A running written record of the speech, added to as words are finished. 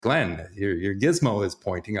Glenn, your gizmo is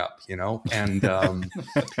pointing up, and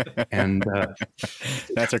and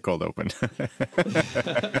that's our cold open.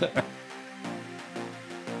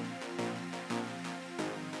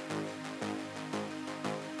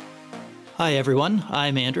 Hi, everyone.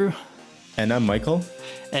 I'm Andrew. And I'm Michael.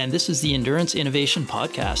 And this is the Endurance Innovation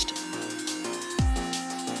Podcast.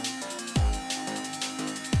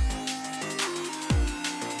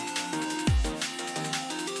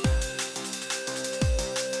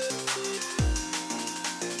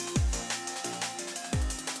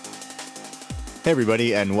 Hey,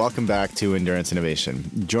 everybody, and welcome back to Endurance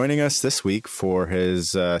Innovation. Joining us this week for his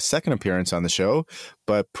second appearance on the show,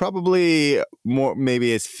 but probably more, maybe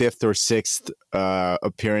his fifth or sixth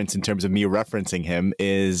appearance in terms of me referencing him,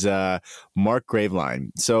 is Mark Graveline.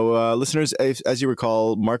 So, listeners, as you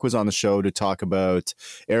recall, Mark was on the show to talk about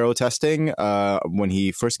aero testing when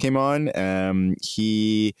he first came on.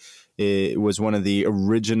 He was one of the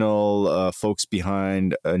original folks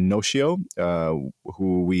behind Nocio,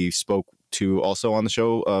 who we spoke to also on the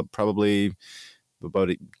show probably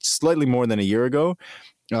about slightly more than a year ago.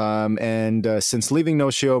 And since leaving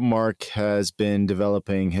Nocio, Mark has been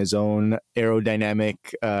developing his own aerodynamic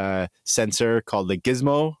sensor called the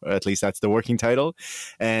Gizmo, or at least that's the working title.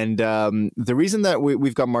 And the reason that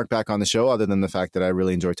we've got Mark back on the show, other than the fact that I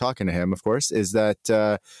really enjoy talking to him, of course, is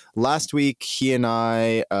that last week he and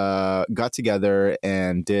I got together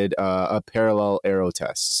and did a parallel aero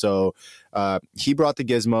test. So he brought the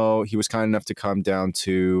Gizmo. He was kind enough to come down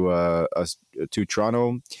to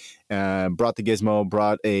Toronto, brought the Gizmo,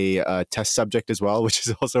 brought a test subject as well, which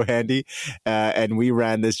is also handy. And we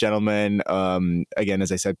ran this gentleman, again,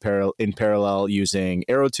 as I said, in parallel using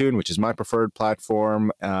AeroTune, which is my preferred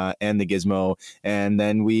platform, and the Gizmo. And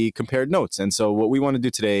then we compared notes. And so what we want to do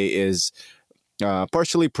today is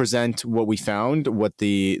partially present what we found, what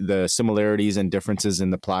the similarities and differences in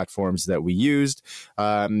the platforms that we used,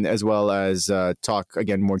 as well as talk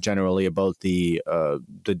again more generally about the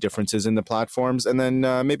differences in the platforms, and then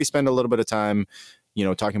maybe spend a little bit of time,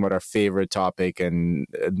 talking about our favorite topic and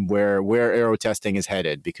where aero testing is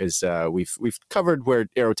headed, because we've covered where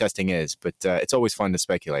aero testing is, but it's always fun to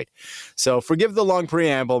speculate. So forgive the long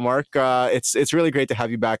preamble, Mark. It's really great to have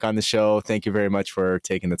you back on the show. Thank you very much for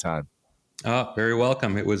taking the time. Very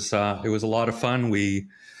welcome. It was a lot of fun.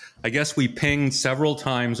 I guess we pinged several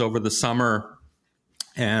times over the summer,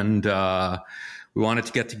 and we wanted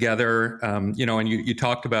to get together. And you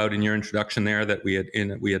talked about in your introduction there that we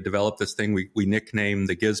had developed this thing we nicknamed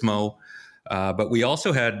the Gizmo, but we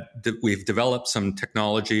also we've developed some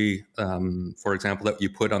technology, for example, that you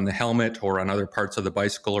put on the helmet or on other parts of the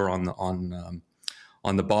bicycle or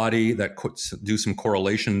on the body that could do some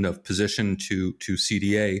correlation of position to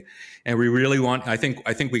CDA. And we really I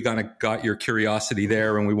think we kind of got your curiosity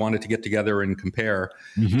there, and we wanted to get together and compare.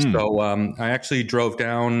 Mm-hmm. So I actually drove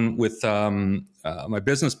down with my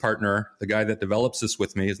business partner, the guy that develops this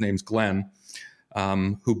with me. His name's Glenn,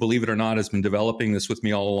 who, believe it or not, has been developing this with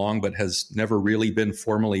me all along, but has never really been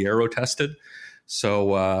formally aero tested.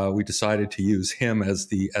 So we decided to use him as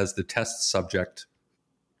the test subject.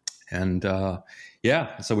 And so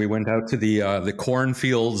we went out to the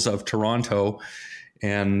cornfields of Toronto,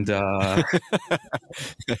 and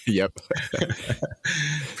yep,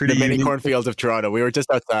 the many cornfields of Toronto. We were just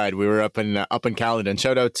outside. We were up in Caledon.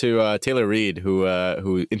 Shout out to Taylor Reed,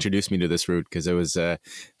 who introduced me to this route, because it was and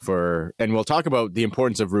we'll talk about the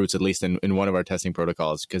importance of routes, at least in one of our testing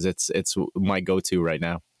protocols, because it's my go-to right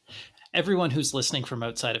now. Everyone who's listening from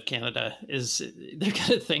outside of Canada they're going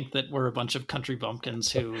to think that we're a bunch of country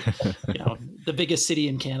bumpkins who, the biggest city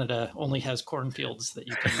in Canada only has cornfields that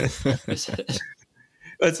you can visit.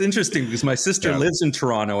 That's interesting, because my sister lives in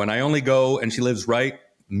Toronto, and I only go, and she lives right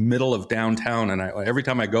middle of downtown. And every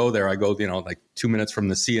time I go there, I go, like 2 minutes from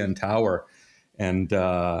the CN Tower. And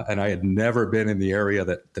I had never been in the area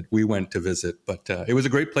that we went to visit, but it was a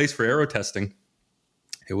great place for aero testing.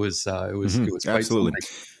 It was quite absolutely.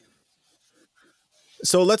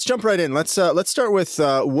 So let's jump right in. Let's start with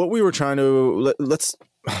what we were trying to.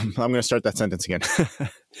 I'm going to start that sentence again.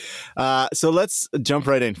 So let's jump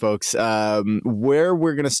right in, folks. Where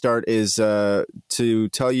we're going to start is to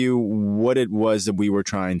tell you what it was that we were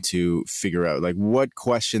trying to figure out. Like, what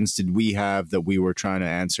questions did we have that we were trying to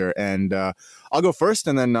answer? And I'll go first,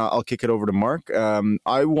 and then I'll kick it over to Mark.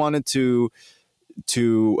 I wanted to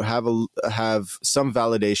have some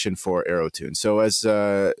validation for AeroTune. So as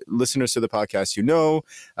listeners to the podcast,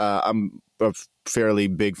 I'm a fairly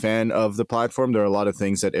big fan of the platform. There are a lot of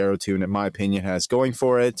things that AeroTune, in my opinion, has going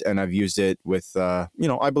for it, and I've used it with, I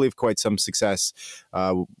believe, quite some success,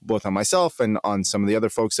 both on myself and on some of the other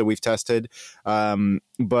folks that we've tested.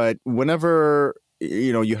 But whenever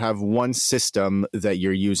you have one system that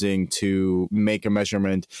you're using to make a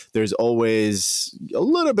measurement, there's always a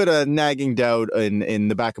little bit of nagging doubt in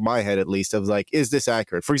the back of my head, at least, of like, is this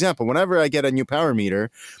accurate? For example, whenever I get a new power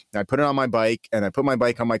meter, I put it on my bike and I put my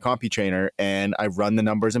bike on my CompuTrainer and I run the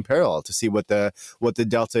numbers in parallel to see what the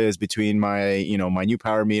delta is between my new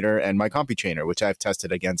power meter and my CompuTrainer, which I've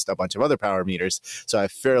tested against a bunch of other power meters. So I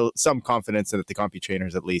feel some confidence that the CompuTrainer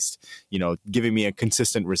is at least, giving me a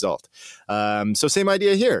consistent result. So same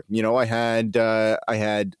idea here. I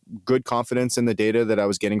had good confidence in the data that I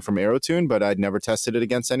was getting from AeroTune, but I'd never tested it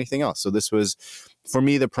against anything else. So this was, for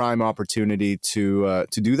me, the prime opportunity to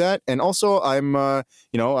do that. And also, I'm a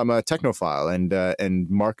technophile, and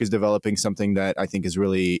Mark is developing something that I think is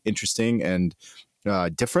really interesting and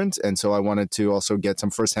different, and so I wanted to also get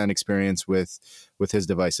some firsthand experience with his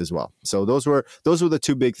device as well. So those were the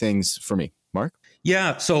two big things for me. Mark?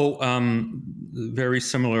 Yeah. So very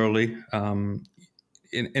similarly, and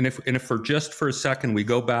if for a second we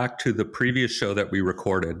go back to the previous show that we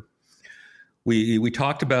recorded, we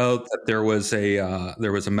talked about that there was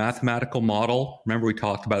a mathematical model. Remember, we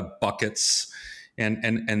talked about buckets.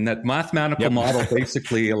 And that mathematical model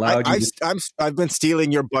basically allowed you. I've been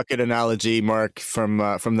stealing your bucket analogy, Mark, from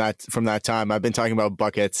that time. I've been talking about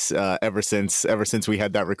buckets ever since we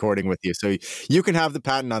had that recording with you. So you can have the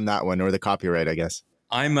patent on that one, or the copyright, I guess.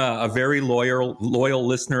 I'm a very loyal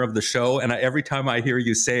listener of the show, and every time I hear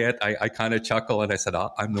you say it, I kind of chuckle, and I said,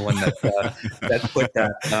 I'm the one that put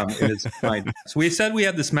that in his mind. So we said we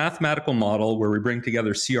had this mathematical model where we bring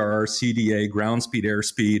together CRR, CDA, ground speed,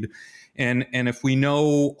 airspeed. And if we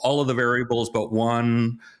know all of the variables but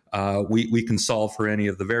one, we can solve for any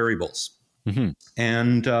of the variables. Mm-hmm.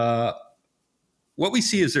 And what we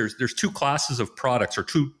see is there's two classes of products, or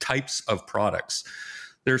two types of products.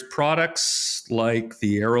 There's products like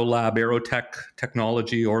the Aerolab Aerotech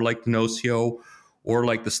technology, or like Nocio, or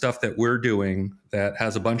like the stuff that we're doing that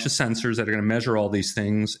has a bunch of sensors that are going to measure all these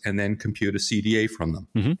things and then compute a CDA from them.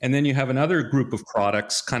 Mm-hmm. And then you have another group of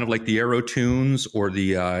products, kind of like the AeroTunes or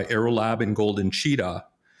the Aerolab and Golden Cheetah,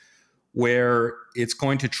 where it's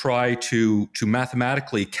going to try to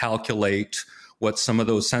mathematically calculate what some of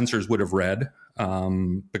those sensors would have read.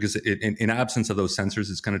 Because in absence of those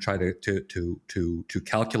sensors, it's going to try to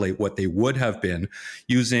calculate what they would have been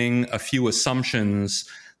using a few assumptions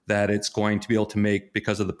that it's going to be able to make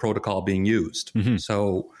because of the protocol being used. Mm-hmm.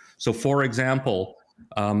 So for example,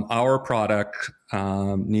 our product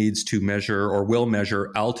needs to measure, or will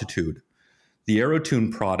measure, altitude. The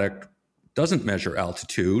AeroTune product doesn't measure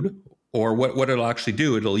altitude, or what it'll actually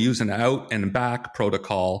do, it'll use an out and back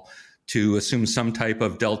protocol to assume some type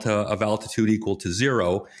of delta of altitude equal to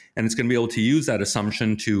 0, and it's going to be able to use that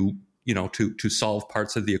assumption to solve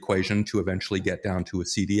parts of the equation to eventually get down to a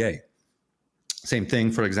CDA. Same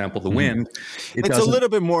thing, for example, the wind. It's a little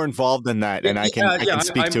bit more involved than that, and I can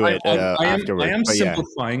speak to it afterwards.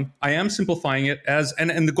 I am simplifying it as,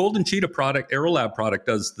 and the Golden Cheetah product, Aerolab product,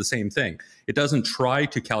 does the same thing. It doesn't try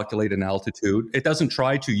to calculate an altitude. It doesn't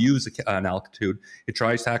try to use an altitude. It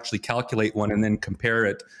tries to actually calculate one and then compare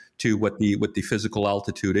it to what the physical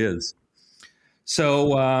altitude is.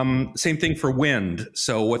 So same thing for wind.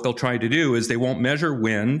 So what they'll try to do is they won't measure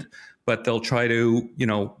wind, but they'll try to,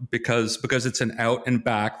 because it's an out and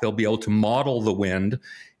back, they'll be able to model the wind,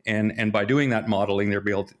 and by doing that modeling, they'll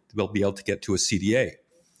be able to get to a CDA.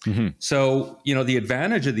 Mm-hmm. So the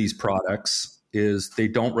advantage of these products is they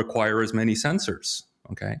don't require as many sensors.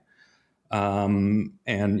 Okay. And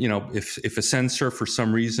if a sensor for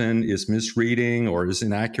some reason is misreading or is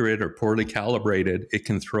inaccurate or poorly calibrated, it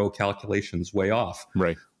can throw calculations way off.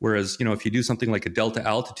 Right. Whereas, if you do something like a delta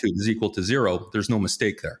altitude is equal to 0, there's no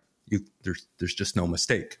mistake there. There's just no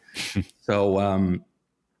mistake. So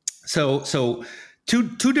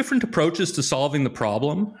two different approaches to solving the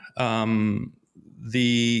problem. The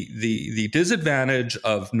disadvantage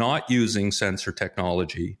of not using sensor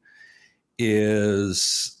technology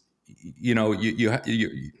is, you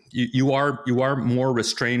are more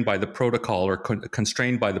restrained by the protocol, or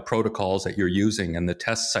constrained by the protocols that you're using and the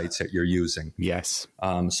test sites that you're using. Yes.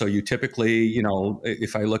 So you typically,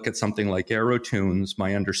 if I look at something like AeroTunes,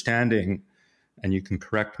 my understanding, and you can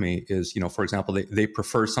correct me, is, for example, they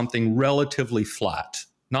prefer something relatively flat.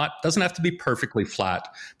 Doesn't have to be perfectly flat,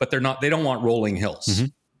 but they don't want rolling hills.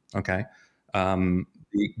 Mm-hmm. Okay. The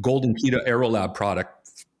Golden Cheetah Aerolab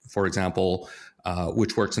product, for example,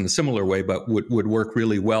 which works in a similar way, but would work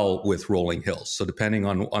really well with rolling hills. So depending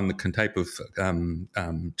on the type of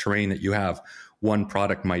terrain that you have, one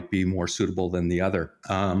product might be more suitable than the other.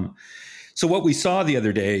 So what we saw the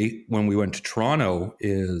other day when we went to Toronto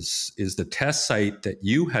is the test site that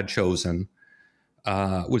you had chosen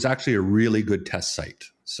was actually a really good test site.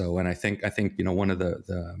 So, and I think one of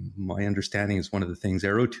my understanding is one of the things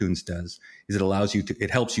AeroTunes does is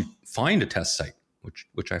it helps you find a test site,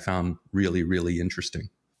 which I found really, really interesting.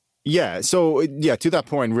 Yeah. So, yeah, to that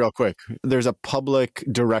point, real quick, there's a public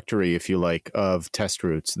directory, if you like, of test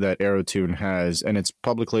routes that AeroTune has, and it's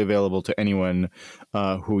publicly available to anyone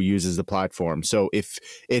who uses the platform. So, if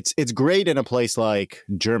it's great in a place like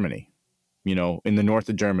Germany, in the north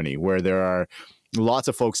of Germany, where there are lots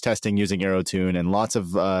of folks testing using AeroTune and lots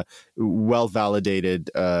of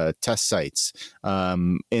well-validated test sites.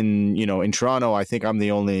 In Toronto, I think I'm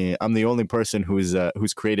the only person who's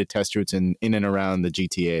created test routes in and around the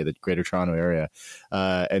GTA, the Greater Toronto area.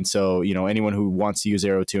 And so, anyone who wants to use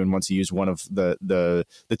AeroTune, wants to use one of the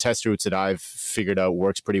test routes that I've figured out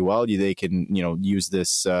works pretty well, they can use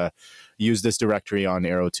this directory on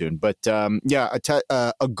AeroTune. But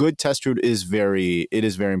a good test route is very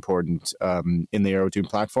important in the AeroTune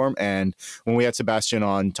platform. And when we had Sebastian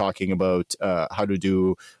on talking about how to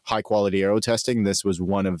do high quality aero testing, this was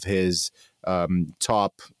one of his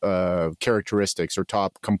top characteristics or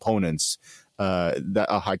top components, that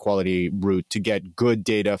a high quality route to get good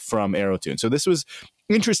data from AeroTune. So this was,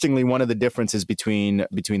 interestingly, one of the differences between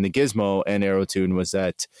the Gizmo and AeroTune was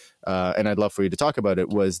that, and I'd love for you to talk about it,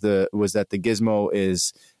 was that the Gizmo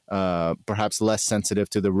is perhaps less sensitive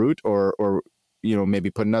to the route, or maybe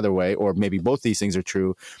put another way, or maybe both these things are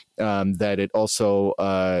true, that it also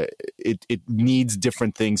it needs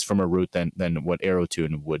different things from a route than what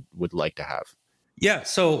AeroTune would like to have. Yeah,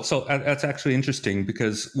 so that's actually interesting,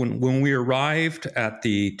 because when we arrived at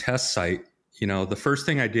the test site, the first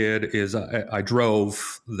thing I did is I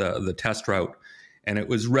drove the test route, and it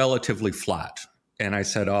was relatively flat. And I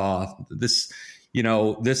said, this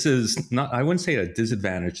is not, I wouldn't say a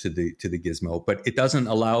disadvantage to the Gizmo, but it doesn't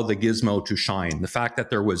allow the Gizmo to shine. The fact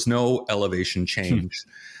that there was no elevation change,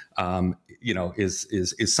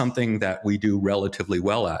 is something that we do relatively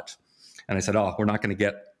well at. And I said, we're not going to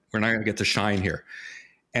get to shine here.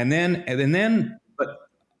 And then, but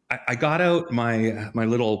I got out my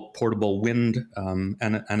little portable wind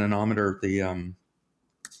anemometer, and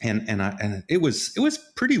it was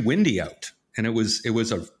pretty windy out, and it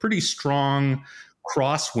was a pretty strong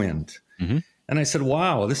crosswind. Mm-hmm. And I said,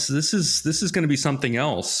 wow, this is going to be something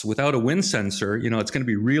else. Without a wind sensor, it's going to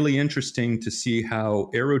be really interesting to see how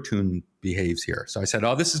AeroTune behaves here. So I said,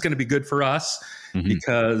 this is going to be good for us, mm-hmm.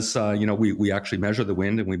 because we actually measure the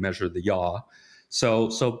wind and we measure the yaw. So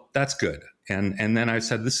that's good. And then I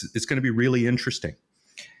said, it's going to be really interesting.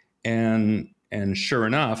 And sure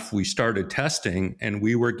enough, we started testing, and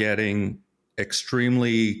we were getting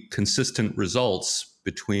extremely consistent results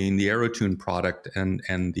between the AeroTune product and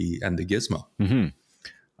the Gizmo. Mm-hmm.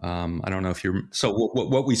 I don't know if so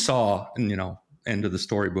what we saw, and end of the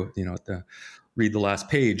story, but read the last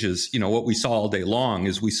page, is what we saw all day long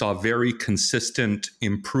is we saw very consistent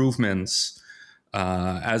improvements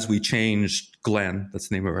as we changed Glenn, that's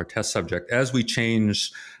the name of our test subject, as we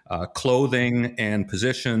changed clothing and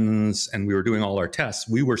positions, and we were doing all our tests,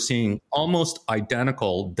 we were seeing almost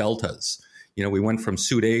identical deltas. We went from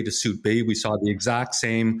suit A to suit B. We saw the exact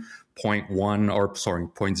same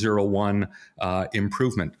 0.01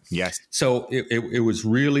 improvement. Yes. So it was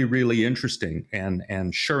really, really interesting.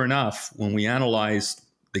 And sure enough, when we analyzed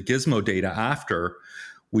the Gizmo data after,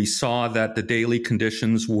 we saw that the daily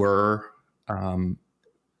conditions were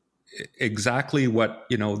exactly what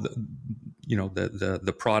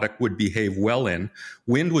the product would behave well in.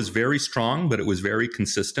 Wind was very strong, but it was very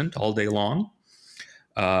consistent all day long.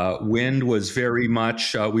 Wind was very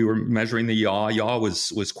much, we were measuring the yaw. Yaw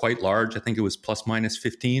was quite large. I think it was plus minus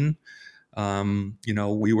 15. And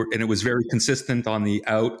it was very consistent on the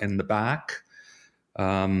out and the back.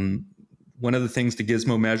 One of the things the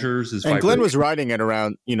Gizmo measures is, and Glenn was riding at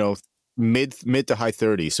around, mid to high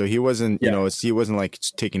 30s. So he wasn't, he wasn't like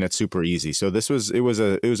taking it super easy. So it was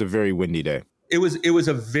a very windy day. It was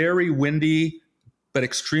a very windy, but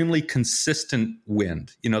extremely consistent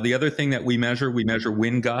wind. The other thing that we measure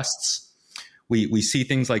wind gusts. We see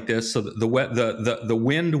things like this. So the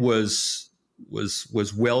wind was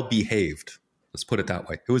well behaved. Let's put it that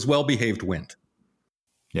way. It was well behaved wind.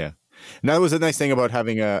 Yeah. And that was a nice thing about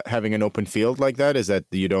having an open field like that, is that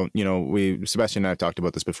you don't, Sebastian and I talked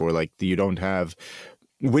about this before, like you don't have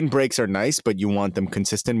windbreaks are nice, but you want them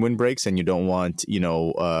consistent windbreaks, and you don't want,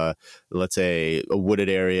 let's say a wooded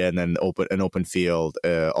area and then an open field,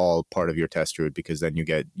 all part of your test route, because then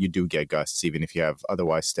you do get gusts even if you have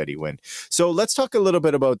otherwise steady wind. So let's talk a little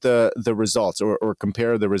bit about the results, or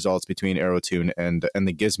compare the results between AeroTune and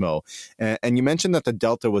the Gizmo. And you mentioned that the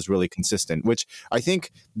delta was really consistent, which I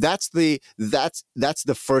think that's the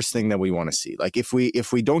first thing that we want to see. Like if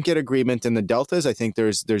we don't get agreement in the deltas, I think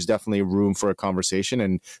there's definitely room for a conversation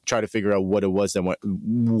and try to figure out what it was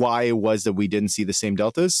why it was that we didn't see the same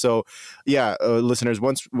deltas. So yeah, listeners,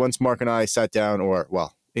 once Mark and I sat down,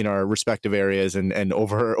 in our respective areas and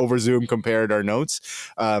over Zoom compared our notes,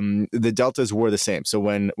 the deltas were the same. So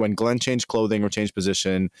when Glenn changed clothing or changed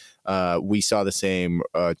position, we saw the same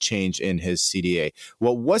change in his CDA.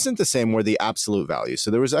 What wasn't the same were the absolute values. So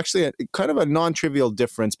there was actually a kind of a non-trivial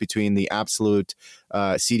difference between the absolute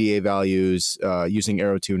CDA values using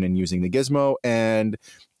AeroTune and using the Gizmo. And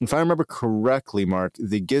if I remember correctly, Mark,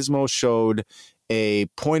 the Gizmo showed a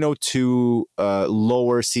 0.02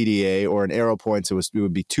 lower CDA, or an arrow point. So it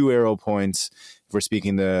would be 2 arrow points if we're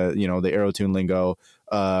speaking the AeroTune lingo,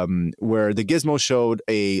 where the Gizmo showed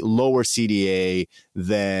a lower CDA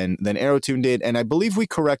than AeroTune did. And I believe we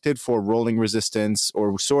corrected for rolling resistance,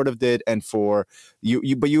 or sort of did, and for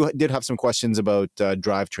you but you did have some questions about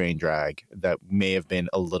drivetrain drag that may have been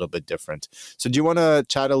a little bit different. So do you want to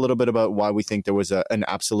chat a little bit about why we think there was an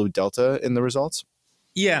absolute delta in the results?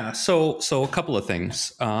 Yeah, so a couple of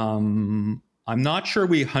things. I'm not sure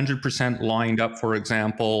we 100% lined up, for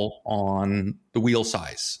example, on the wheel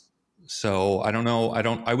size. So I don't know.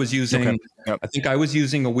 I was using, okay. Yep. I think I was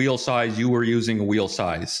using a wheel size. You were using a wheel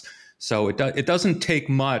size. So it doesn't take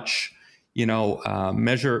much,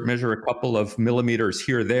 measure a couple of millimeters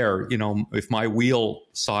here, there. If my wheel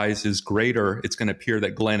size is greater, it's going to appear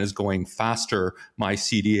that Glenn is going faster. My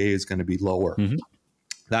CDA is going to be lower. Mm-hmm.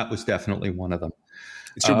 That was definitely one of them.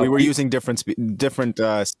 So we were using different speed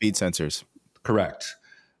sensors. Correct.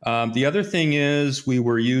 The other thing is we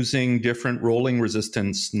were using different rolling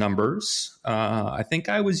resistance numbers. I think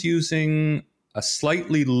I was using a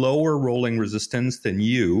slightly lower rolling resistance than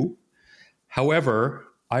you. However,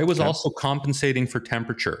 I was also compensating for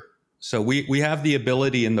temperature. So we have the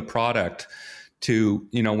ability in the product to,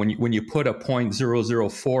 when you put a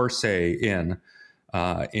 0.004, say,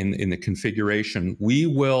 in the configuration, we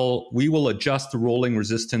will adjust the rolling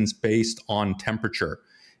resistance based on temperature.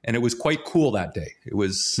 And it was quite cool that day. It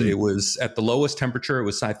was at the lowest temperature. It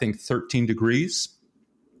was, I think, 13 degrees,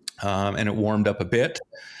 and it warmed up a bit.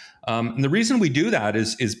 And the reason we do that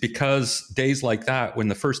is because days like that, when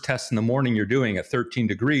the first test in the morning you're doing at 13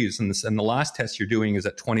 degrees, and the last test you're doing is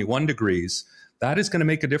at 21 degrees, that is going to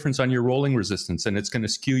make a difference on your rolling resistance, and it's going to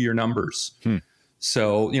skew your numbers.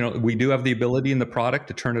 So, we do have the ability in the product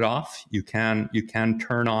to turn it off. You can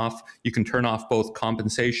turn off both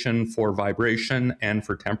compensation for vibration and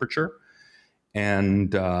for temperature.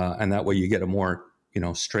 And that way you get a more,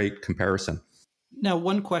 straight comparison. Now,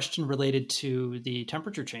 one question related to the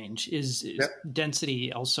temperature change is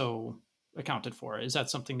density also accounted for? Is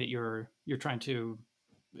that something that you're trying to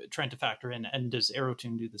factor in? And does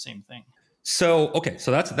AeroTune do the same thing? So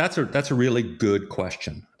that's a really good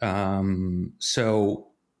question. So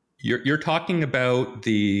you're talking about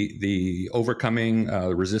the overcoming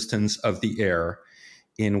resistance of the air,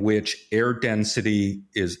 in which air density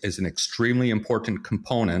is an extremely important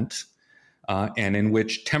component, and in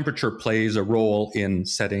which temperature plays a role in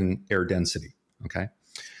setting air density. Okay.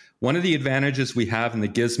 One of the advantages we have in the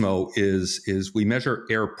Gizmo is we measure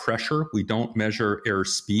air pressure. We don't measure air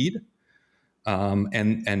speed.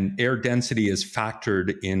 And air density is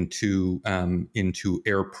factored into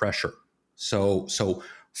air pressure. So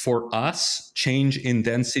for us, change in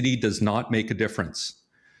density does not make a difference.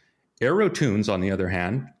 AeroTunes, on the other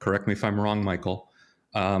hand, correct me if I'm wrong, Michael,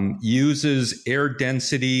 uses air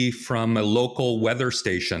density from a local weather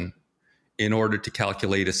station in order to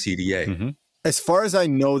calculate a CDA. Mm-hmm. As far as I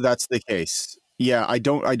know, that's the case. Yeah, I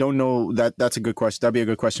don't know that. That's a good question. That'd be a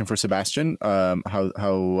good question for Sebastian.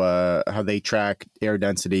 How they track air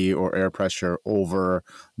density or air pressure over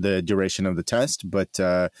the duration of the test. But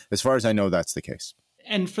as far as I know, that's the case.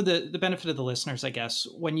 And for the benefit of the listeners, I guess,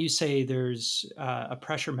 when you say there's a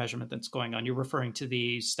pressure measurement that's going on, you're referring to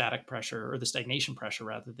the static pressure, or the stagnation pressure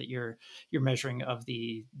rather, that you're measuring of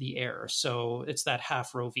the air. So it's that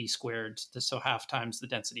half rho v squared, so half times the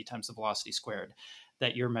density times the velocity squared,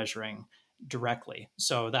 that you're measuring directly.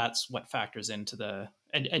 So that's what factors into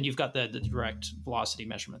and you've got the direct velocity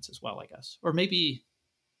measurements as well, I guess. Or maybe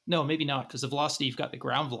not, because the velocity, you've got the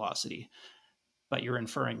ground velocity, but you're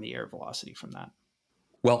inferring the air velocity from that.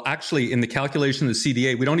 Well, actually, in the calculation of the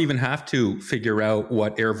CDA, we don't even have to figure out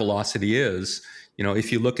what air velocity is.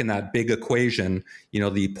 If you look in that big equation, the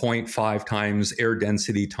 0.5 times air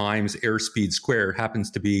density times airspeed squared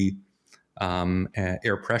happens to be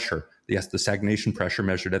air pressure. Yes, the stagnation pressure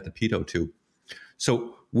measured at the pitot tube.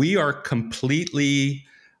 So we are completely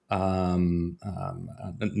we're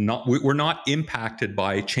not impacted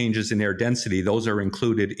by changes in air density. Those are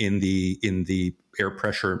included in the air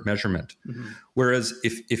pressure measurement. Mm-hmm. Whereas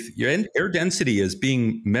if your air density is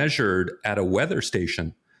being measured at a weather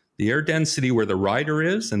station, the air density where the rider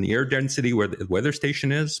is and the air density where the weather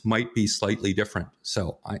station is might be slightly different.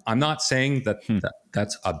 So I'm not saying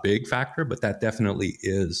that's a big factor, but that definitely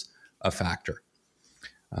is a factor.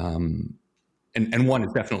 And one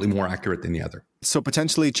is definitely more accurate than the other. So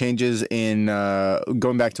potentially changes in,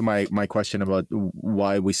 going back to my question about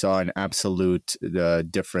why we saw an absolute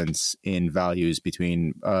difference in values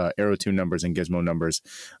between AeroTune numbers and Gizmo numbers.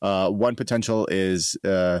 One potential is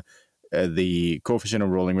the coefficient of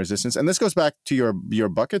rolling resistance. And this goes back to your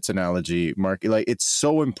buckets analogy, Mark. Like, it's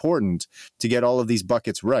so important to get all of these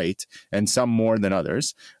buckets right, and some more than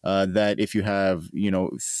others, that if you have,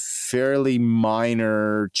 fairly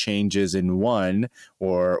minor changes in one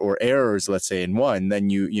or errors, let's say in one, then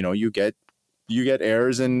you get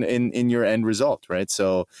errors in your end result, right?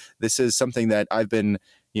 So this is something that I've been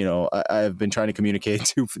trying to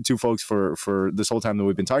communicate to folks for this whole time that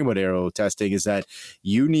we've been talking about aero testing, is that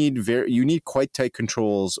you need quite tight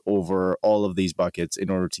controls over all of these buckets in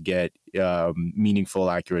order to get meaningful,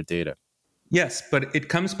 accurate data. Yes, but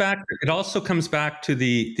it also comes back to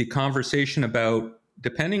the conversation about,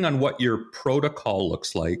 depending on what your protocol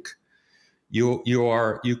looks like, you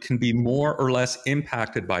can be more or less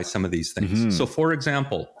impacted by some of these things. Mm-hmm. So for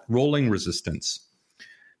example, rolling resistance,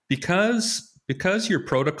 because your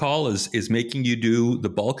protocol is making you do the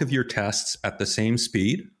bulk of your tests at the same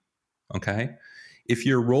speed, okay? If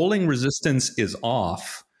your rolling resistance is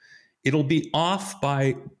off, it'll be off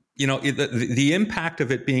by, the impact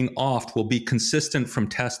of it being off will be consistent from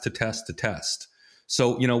test to test to test.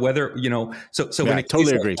 So, whether, so when it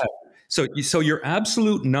totally agree. So your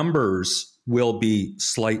absolute numbers will be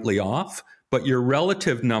slightly off, but your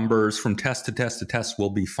relative numbers from test to test to test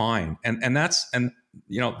will be fine. And that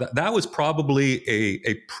was probably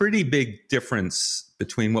a pretty big difference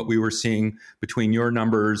between what we were seeing between your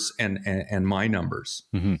numbers and my numbers.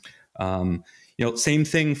 Mm-hmm. Same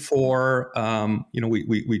thing for,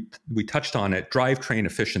 we touched on it, drivetrain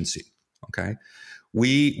efficiency. Okay.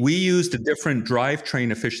 We used a different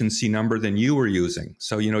drivetrain efficiency number than you were using.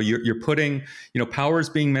 So, you're putting, power is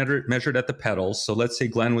being measured at the pedals. So let's say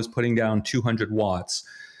Glenn was putting down 200 watts.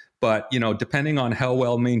 But, depending on how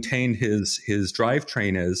well maintained his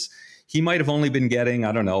drivetrain is, he might have only been getting,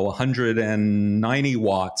 190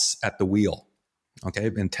 watts at the wheel. Okay.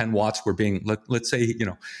 And 10 watts were being, let's say,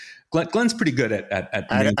 Glenn's pretty good at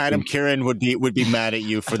Adam Kieran would be mad at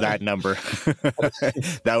you for that number.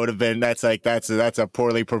 That would have been that's a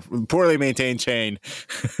poorly maintained chain.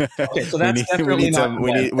 Okay, so that's we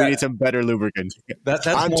need some better lubricant.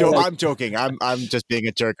 I'm joking. I'm just being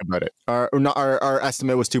a jerk about it. Our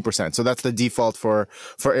estimate was 2%, so that's the default for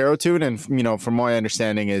AeroTune. And from my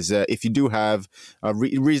understanding is if you do have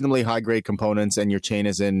reasonably high grade components and your chain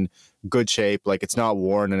is in good shape, like it's not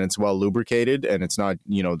worn and it's well lubricated and it's not,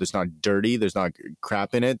 there's not dirty, there's not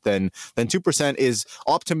crap in it, then 2% is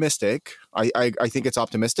optimistic. I think it's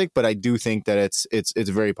optimistic, but I do think that it's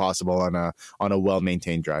very possible on a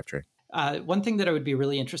well-maintained drivetrain. One thing that I would be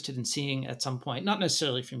really interested in seeing at some point, not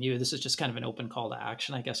necessarily from you, this is just kind of an open call to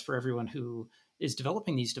action, I guess, for everyone who is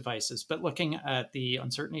developing these devices, but looking at the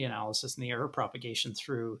uncertainty analysis and the error propagation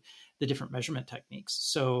through the different measurement techniques.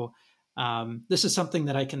 So this is something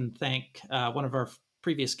that I can thank one of our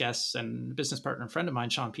previous guests and business partner and friend of mine,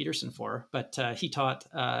 Sean Peterson, for. But he taught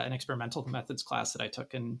an experimental methods class that I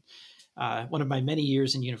took in one of my many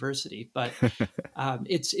years in university. But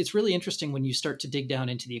it's really interesting when you start to dig down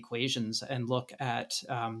into the equations and look at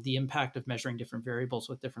the impact of measuring different variables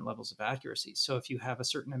with different levels of accuracy. So if you have a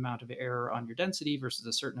certain amount of error on your density versus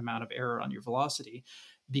a certain amount of error on your velocity,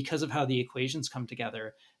 because of how the equations come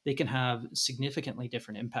together, they can have significantly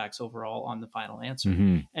different impacts overall on the final answer.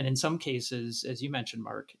 Mm-hmm. And in some cases, as you mentioned,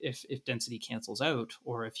 Mark, if density cancels out,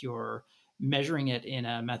 or if you're measuring it in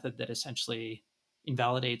a method that essentially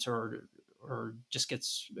invalidates or just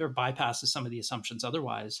gets or bypasses some of the assumptions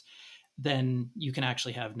otherwise, then you can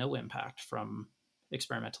actually have no impact from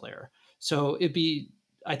experimental error. So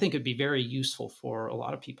I think it'd be very useful for a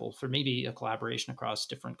lot of people, for maybe a collaboration across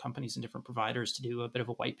different companies and different providers, to do a bit of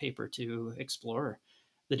a white paper to explore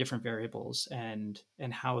the different variables and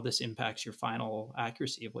how this impacts your final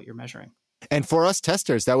accuracy of what you're measuring. And for us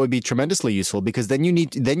testers, that would be tremendously useful, because then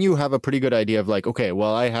you have a pretty good idea of like, okay,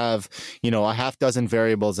 well, I have, a half dozen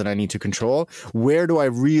variables that I need to control. Where do I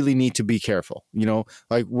really need to be careful?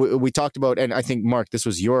 Like we talked about, and I think, Mark, this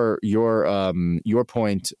was your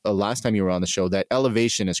point last time you were on the show, that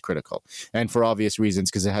elevation is critical, and for obvious reasons,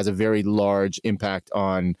 because it has a very large impact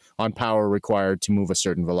on power required to move a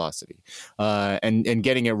certain velocity, and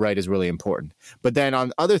getting it right is really important. But then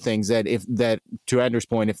on other things that to Andrew's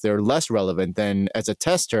point, if they're less relevant, then as a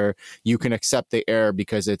tester, you can accept the error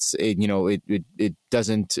because it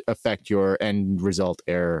doesn't affect your end result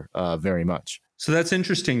error very much. So that's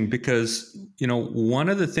interesting because, one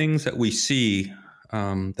of the things that we see,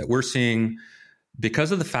 that we're seeing,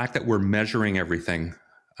 because of the fact that we're measuring everything,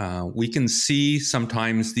 we can see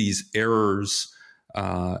sometimes these errors.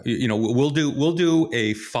 We'll do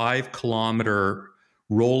a 5-kilometer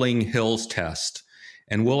rolling hills test,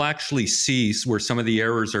 and we'll actually see where some of the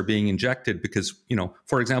errors are being injected because,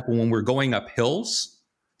 for example, when we're going up hills,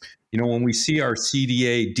 when we see our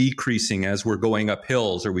CDA decreasing as we're going up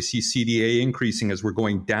hills, or we see CDA increasing as we're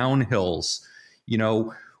going down hills, we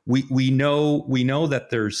know that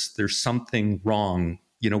there's something wrong.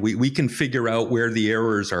 We can figure out where the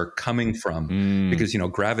errors are coming from because,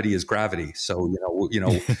 gravity is gravity. So,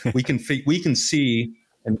 we can see.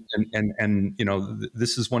 And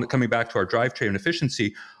this is one coming back to our drivetrain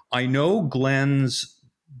efficiency. I know Glenn's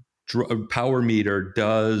power meter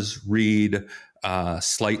does read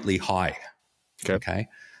slightly high. Okay.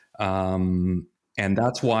 And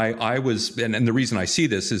that's why I was, and the reason I see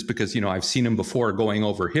this is because, I've seen him before going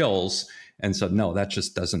over hills and said, no, that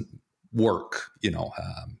just doesn't work.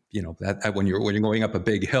 That when you're going up a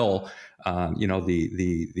big hill,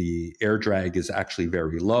 the air drag is actually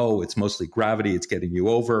very low. It's mostly gravity. It's getting you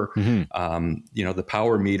over. Mm-hmm. The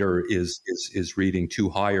power meter is reading too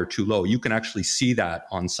high or too low. You can actually see that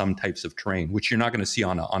on some types of terrain, which you're not going to see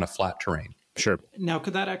on a flat terrain. Sure. Now,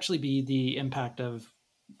 could that actually be the impact of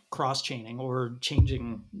cross-chaining or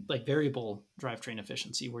changing like variable drivetrain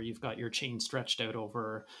efficiency, where you've got your chain stretched out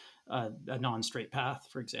over a non-straight path,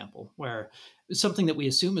 for example, where something that we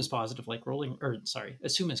assume is positive, like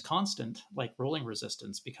assume is constant, like rolling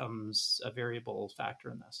resistance, becomes a variable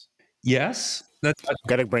factor in this? Yes.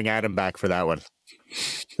 Got to bring Adam back for that one.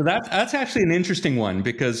 So that's actually an interesting one,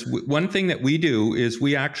 because one thing that we do is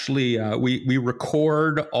we actually we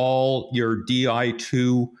record all your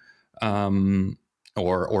DI2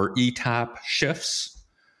 or ETAP shifts,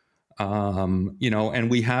 and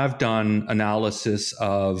we have done analysis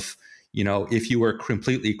of, if you were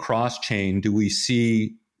completely cross-chain, do we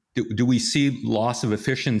see loss of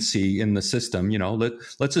efficiency in the system?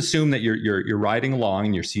 Let's assume that you're riding along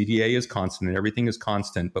and your CDA is constant and everything is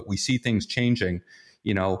constant, but we see things changing.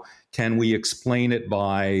 Can we explain it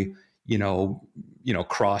by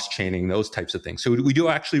cross-chaining, those types of things? So we do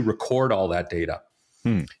actually record all that data.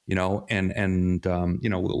 We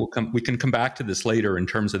can come back to this later in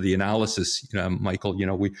terms of the analysis, Michael.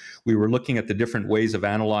 We were looking at the different ways of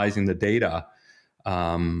analyzing the data,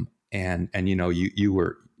 and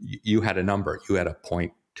you had a number, you had a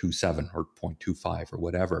 0.27 or 0.25 or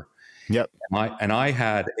whatever. Yep. And I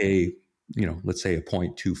had let's say a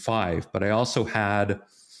 0.25, but I also had,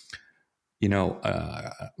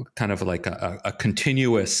 kind of like a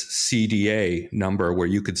continuous CDA number where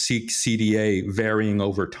you could see CDA varying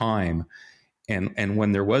over time. And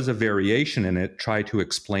when there was a variation in it, try to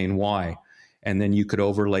explain why. And then you could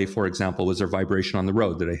overlay, for example, was there vibration on the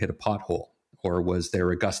road? Did I hit a pothole? Or was there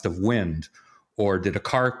a gust of wind? Or did a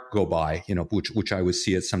car go by, which I would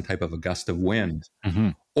see as some type of a gust of wind? Mm-hmm.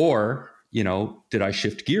 Or, did I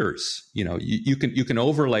shift gears? You can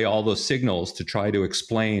overlay all those signals to try to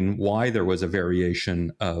explain why there was a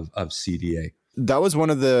variation of CDA. That was one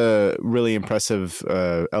of the really impressive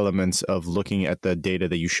elements of looking at the data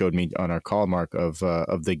that you showed me on our call, Mark, of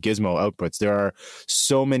the Gizmo outputs. There are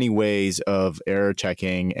so many ways of error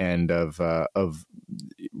checking and of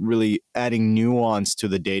really adding nuance to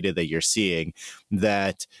the data that you're seeing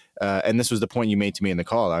that, and this was the point you made to me in the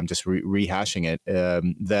call, I'm just rehashing it,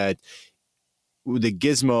 that the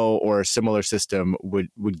Gizmo or a similar system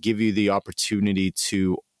would give you the opportunity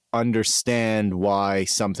to understand why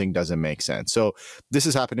something doesn't make sense. So this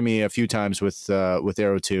has happened to me a few times with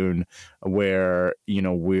AeroTune, where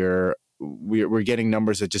we're getting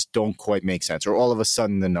numbers that just don't quite make sense, or all of a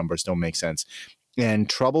sudden the numbers don't make sense. and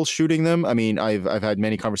troubleshooting them. I mean, I've had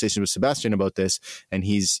many conversations with Sebastian about this, and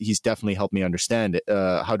he's definitely helped me understand it,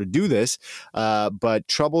 how to do this. But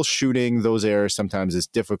troubleshooting those errors sometimes is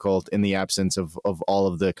difficult in the absence of all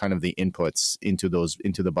of the kind of the inputs into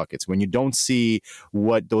the buckets. When you don't see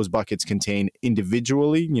what those buckets contain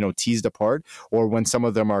individually, teased apart, or when some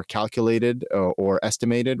of them are calculated or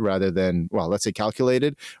estimated rather than, well, let's say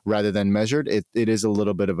calculated rather than measured, it is a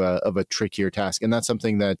little bit of a trickier task. And that's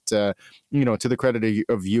something that, to the credit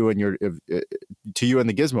of you and to you and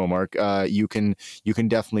the Gizmo, Mark, you can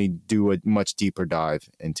definitely do a much deeper dive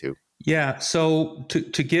into. Yeah. So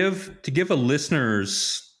to give a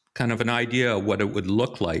listeners kind of an idea of what it would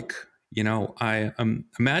look like, I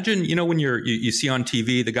imagine, when you see on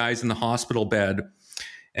TV the guy's in the hospital bed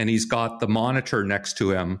and he's got the monitor next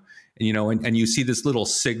to him, and you see this little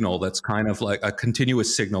signal that's kind of like a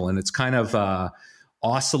continuous signal, and it's kind of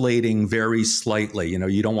oscillating very slightly.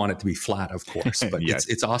 You don't want it to be flat, of course, but yes.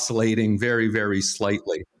 it's oscillating very, very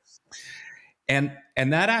slightly. And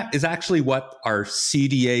that is actually what our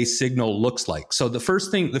CDA signal looks like. So the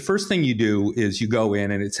first thing you do is you go in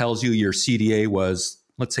and it tells you your CDA was,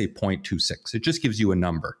 let's say, 0.26. It just gives you a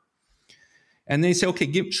number. And they say,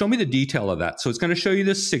 okay, show me the detail of that. So it's going to show you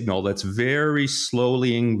this signal that's very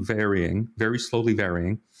slowly varying.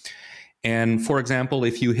 And for example,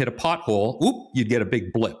 if you hit a pothole, you'd get a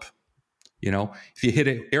big blip. If you hit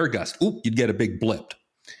an air gust, you'd get a big blip.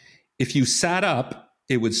 If you sat up,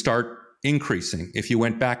 it would start increasing. If you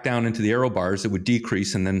went back down into the aero bars, it would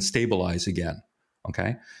decrease and then stabilize again.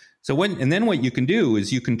 Okay. So then what you can do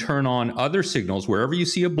is you can turn on other signals wherever you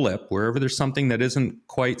see a blip, wherever there's something that isn't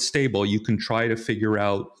quite stable, you can try to figure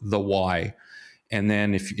out the why. And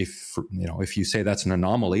then if you say that's an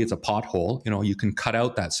anomaly, it's a pothole, you can cut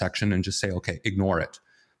out that section and just say, okay, ignore it.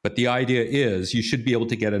 But the idea is you should be able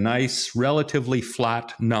to get a nice, relatively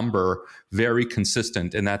flat number, very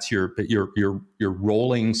consistent, and that's your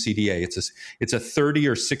rolling CDA. It's a 30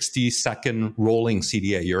 or 60 second rolling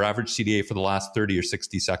CDA. Your average CDA for the last 30 or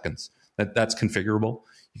 60 seconds. That's configurable.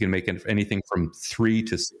 You can make anything from 3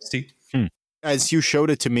 to 60. As you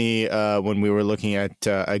showed it to me when we were looking at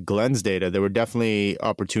Glenn's data, there were definitely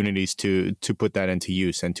opportunities to put that into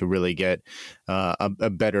use and to really get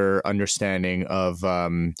a better understanding of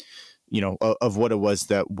of what it was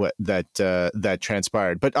that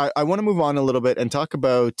transpired. But I want to move on a little bit and talk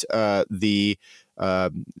about the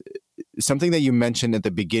something that you mentioned at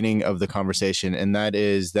the beginning of the conversation, and that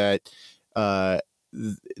is that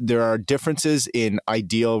there are differences in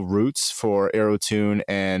ideal routes for AeroTune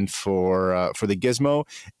and for the Gizmo.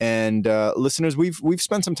 And listeners, we've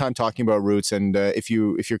spent some time talking about routes, and if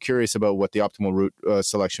you're curious about what the optimal route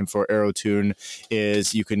selection for AeroTune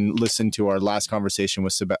is, you can listen to our last conversation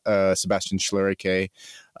with Sebastian Schlerike,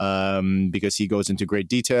 because he goes into great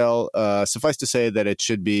detail. Suffice to say that it's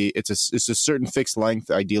a certain fixed length.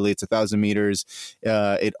 Ideally, it's 1,000 meters.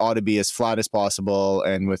 It ought to be as flat as possible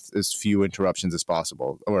and with as few interruptions as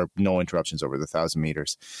possible, or no interruptions over the 1,000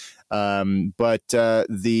 meters. But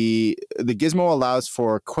the Gizmo allows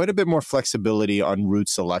for quite a bit more flexibility on route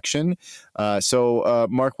selection. So,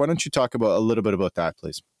 Mark, why don't you talk a little bit about that,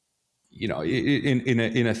 please? In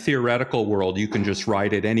a theoretical world, you can just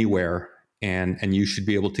ride it anywhere. And you should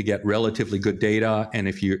be able to get relatively good data. And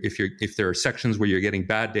if there are sections where you're getting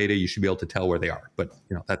bad data, you should be able to tell where they are. But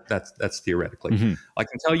that's theoretically. Mm-hmm. I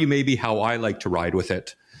can tell you maybe how I like to ride with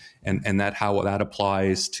it, and how that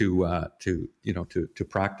applies to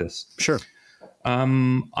practice. Sure.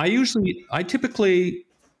 I usually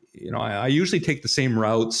take the same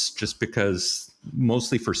routes just because,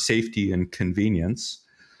 mostly for safety and convenience.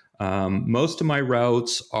 Most of my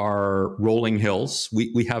routes are rolling hills.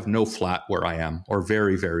 We have no flat where I am, or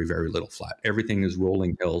very, very, very little flat. Everything is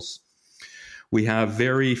rolling hills. We have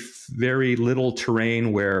very, very little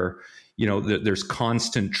terrain where, there's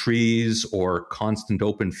constant trees or constant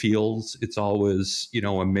open fields. It's always,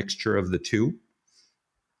 a mixture of the two.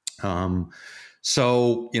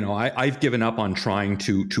 So, I've given up on trying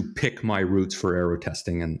to pick my routes for aero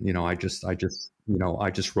testing, and I just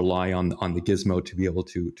rely on the Gizmo to be able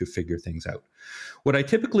to figure things out. What I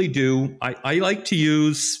typically do, I like to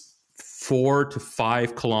use 4 to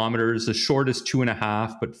 5 kilometers, as short as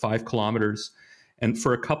 2.5, but 5 kilometers, and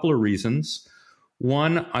for a couple of reasons.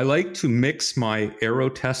 One, I like to mix my aero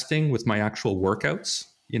testing with my actual workouts.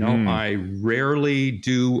 I rarely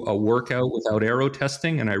do a workout without aero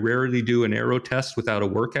testing, and I rarely do an aero test without a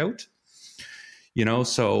workout.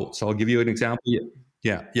 So I'll give you an example.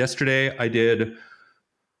 Yeah, yesterday I did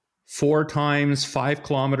 4 times 5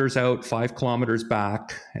 kilometers out, 5 kilometers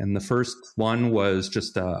back, and the first one was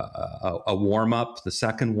just a warm up. The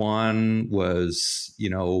second one was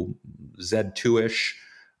Z2-ish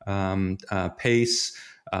pace.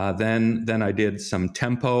 Then I did some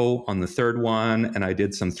tempo on the third one, and I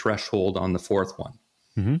did some threshold on the fourth one.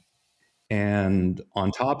 Mm-hmm. And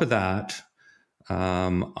on top of that,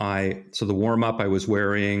 so the warm up, I was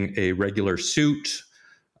wearing a regular suit.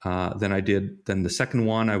 Then the second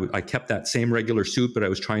one, I kept that same regular suit, but I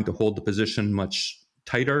was trying to hold the position much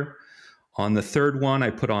tighter. On the third one, I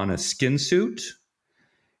put on a skin suit.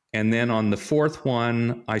 And then on the fourth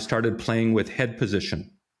one, I started playing with head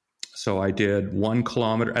position. So I did 1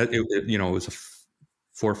 kilometer, it was a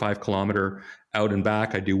 4 or 5 kilometer out and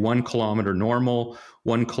back. I do 1 kilometer normal,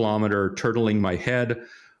 1 kilometer turtling my head,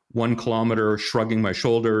 1 kilometer shrugging my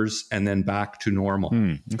shoulders, and then back to normal.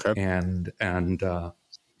 Okay. And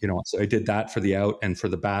so I did that for the out and for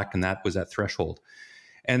the back, and that was at threshold.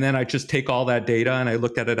 And then I just take all that data and I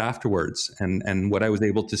looked at it afterwards. And what I was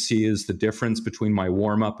able to see is the difference between my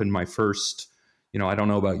warm up and my first, I don't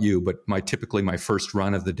know about you, but typically my first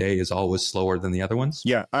run of the day is always slower than the other ones.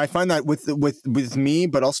 Yeah, I find that with me,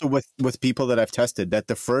 but also with people that I've tested, that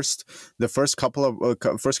the first couple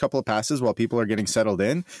of passes while people are getting settled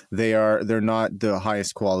in, they're not the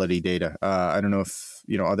highest quality data. I don't know if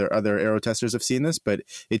other aero testers have seen this, but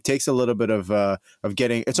it takes a little bit of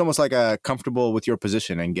getting. It's almost like comfortable with your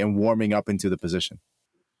position and warming up into the position.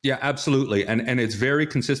 Yeah, absolutely. And it's very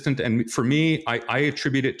consistent. And for me, I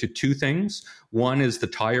attribute it to two things. One is the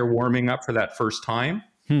tire warming up for that first time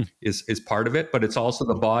is part of it, but it's also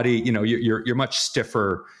the body, you're much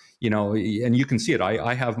stiffer, and you can see it.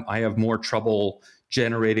 I have more trouble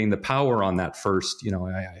generating the power on that first,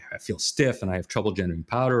 I feel stiff and I have trouble generating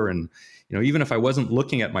power. And, even if I wasn't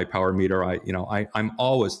looking at my power meter, I'm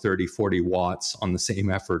always 30, 40 watts on the same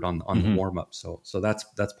effort on the warm up. So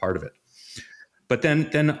that's part of it. But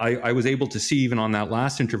then I was able to see even on that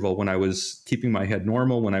last interval when I was keeping my head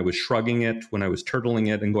normal, when I was shrugging it, when I was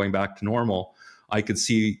turtling it and going back to normal, I could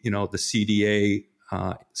see, the CDA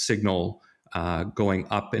signal going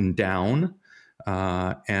up and down.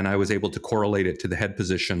 And I was able to correlate it to the head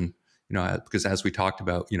position, because as we talked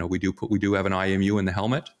about, we do have an IMU in the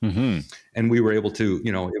helmet. And we were able to,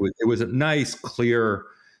 it was a nice, clear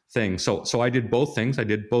thing. So I did both things. I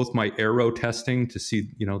did both my aero testing to see,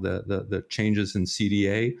 the changes in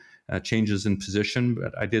CDA, changes in position,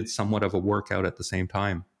 but I did somewhat of a workout at the same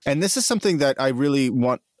time. And this is something that I really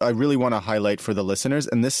want to highlight for the listeners.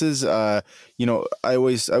 And this is, I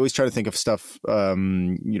always try to think of stuff,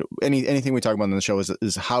 anything we talk about on the show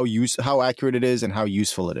is how accurate it is and how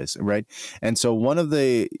useful it is. Right. And so one of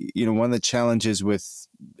the challenges with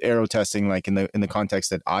aero testing, like in the context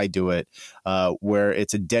that I do it, where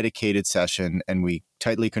it's a dedicated session and we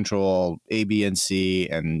tightly control A, B, and C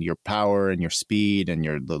and your power and your speed and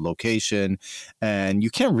the location, and you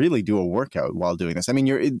can't really do a workout while doing this. I mean,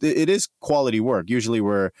 it is quality work. Usually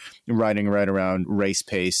we're riding right around race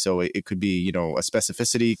pace, so it could be, a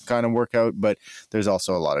specificity kind of workout, but there's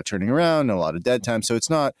also a lot of turning around and a lot of dead time. So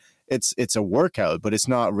it's a workout, but it's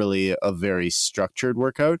not really a very structured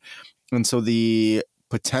workout. And so the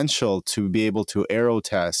potential to be able to aero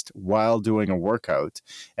test while doing a workout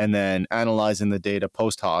and then analyzing the data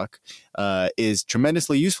post hoc is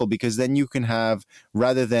tremendously useful, because then you can have,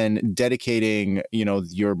 rather than dedicating,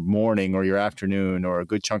 your morning or your afternoon or a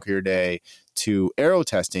good chunk of your day to aero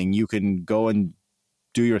testing, you can go and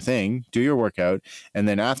do your thing, do your workout, and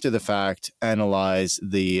then after the fact, analyze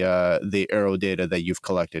the aero data that you've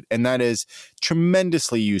collected. And that is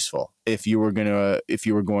tremendously useful if you're going to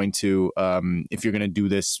do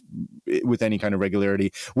this with any kind of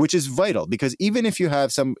regularity, which is vital, because even if you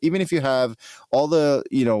have all of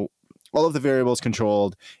the variables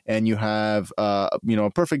controlled and you have a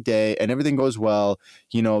perfect day and everything goes well,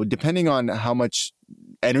 depending on how much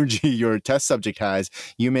energy your test subject has,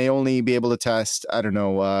 you may only be able to test,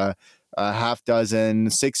 a half dozen,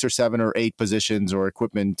 6 or 7 or 8 positions or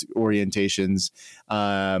equipment orientations,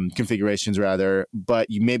 configurations rather, but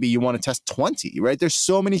maybe you want to test 20, right? There's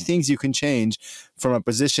so many things you can change from a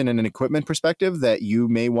position and an equipment perspective that you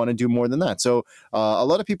may want to do more than that. So a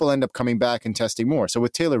lot of people end up coming back and testing more. So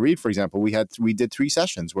with Taylor Reid, for example, we did 3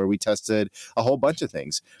 sessions where we tested a whole bunch of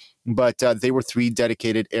things, but they were 3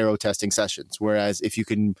 dedicated aero testing sessions. Whereas if you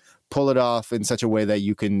can pull it off in such a way that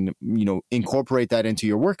you can, incorporate that into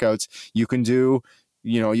your workouts, you can do,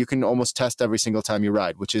 you can almost test every single time you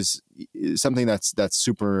ride, which is something that's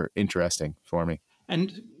super interesting for me.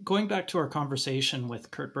 And going back to our conversation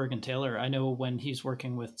with Kurt Bergen-Taylor, I know when he's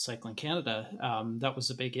working with Cycling Canada, that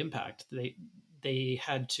was a big impact. They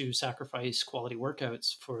had to sacrifice quality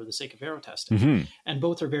workouts for the sake of aero testing, and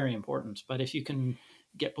both are very important. But if you can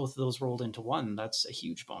get both of those rolled into one, that's a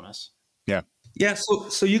huge bonus. Yeah. Yeah,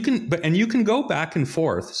 so you can, and you can go back and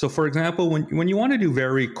forth. So, for example, when you want to do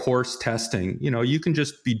very coarse testing, you can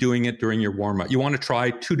just be doing it during your warm up. You want to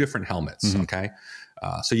try two different helmets, okay?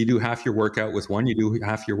 So you do half your workout with one, you do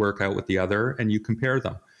half your workout with the other, and you compare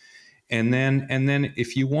them. And then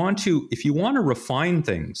if you want to refine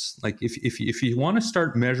things, like if you want to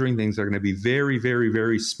start measuring things that are going to be very, very,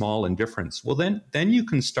 very small in difference, well then you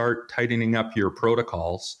can start tightening up your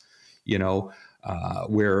protocols,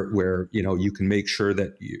 where you can make sure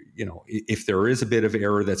that if there is a bit of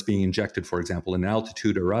error that's being injected, for example, in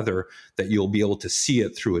altitude or other, that you'll be able to see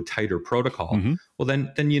it through a tighter protocol. Well,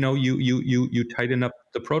 then you tighten up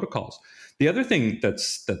the protocols. The other thing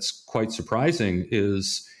that's quite surprising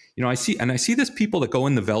is I see this people that go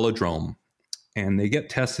in the velodrome and they get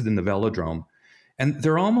tested in the velodrome, and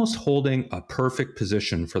they're almost holding a perfect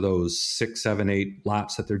position for those 6, 7, 8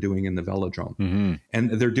 laps that they're doing in the velodrome.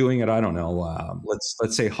 And they're doing it, I don't know,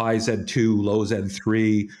 let's say high Z2, low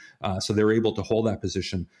Z3. So they're able to hold that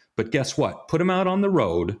position. But guess what? Put them out on the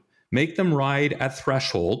road, make them ride at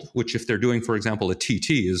threshold, which if they're doing, for example, a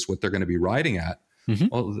TT is what they're going to be riding at.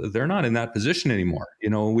 Well, they're not in that position anymore.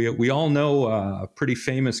 We all know a pretty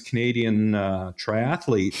famous Canadian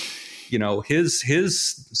triathlete.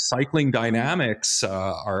 His cycling dynamics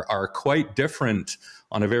are quite different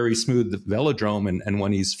on a very smooth velodrome and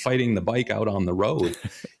when he's fighting the bike out on the road.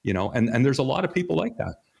 And there's a lot of people like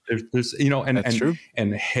that. There's true.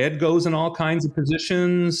 And head goes in all kinds of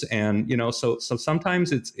positions, and so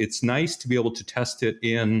sometimes it's nice to be able to test it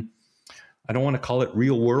in, I don't want to call it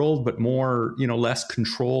real world, but more, less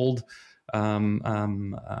controlled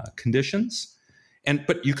conditions.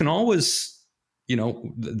 But you can always,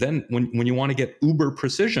 then when you want to get uber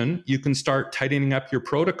precision, you can start tightening up your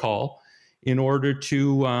protocol in order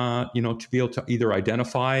to, to be able to either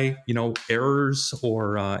identify, errors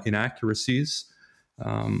or inaccuracies.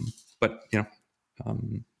 The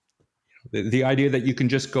idea that you can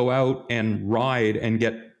just go out and ride and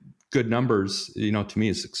get good numbers, to me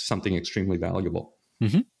is something extremely valuable.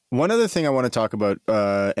 One other thing I want to talk about,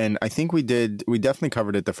 and I think we definitely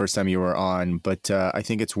covered it the first time you were on, but I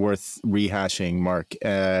think it's worth rehashing, Mark,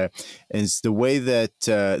 is the way that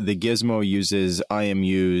the Gizmo uses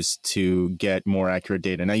IMUs to get more accurate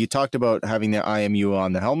data. Now, you talked about having the IMU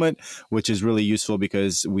on the helmet, which is really useful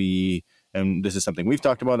because and this is something we've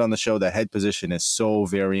talked about on the show, that head position is so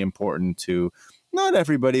very important to not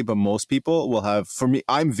everybody, but most people will have. For me,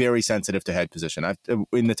 I'm very sensitive to head position.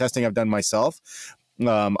 In the testing I've done myself,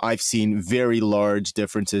 I've seen very large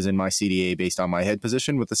differences in my CDA based on my head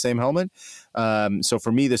position with the same helmet. So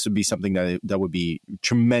for me, this would be something that would be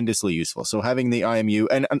tremendously useful. So having the IMU,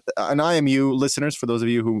 and an IMU, listeners, for those of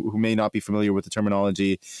you who may not be familiar with the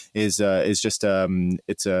terminology, is just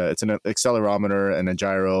it's an accelerometer and a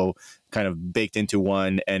gyro kind of baked into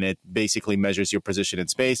one, and it basically measures your position in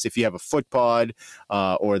space. If you have a foot pod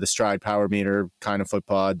or the Stride Power Meter kind of foot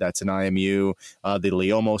pod, that's an IMU. The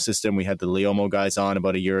Leomo system, we had the Leomo guys on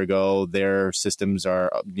about a year ago. Their systems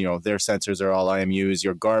are, their sensors are all IMUs.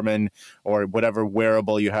 Your Garmin or whatever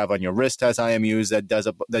wearable you have on your wrist has IMUs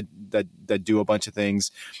that do a bunch of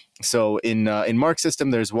things. So in Mark's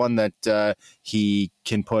system, there's one that he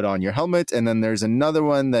can put on your helmet, and then there's another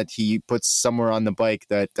one that he puts somewhere on the bike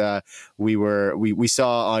that we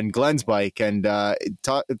saw on Glenn's bike. And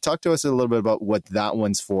talk to us a little bit about what that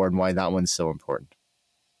one's for and why that one's so important.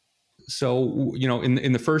 So,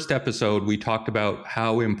 in the first episode, we talked about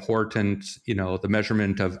how important, the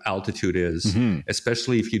measurement of altitude is,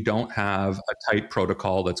 especially if you don't have a tight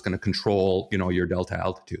protocol that's going to control, your delta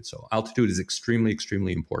altitude. So altitude is extremely,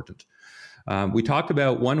 extremely important. We talked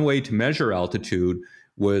about one way to measure altitude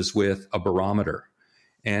was with a barometer.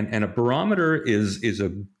 And a barometer is a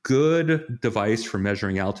good device for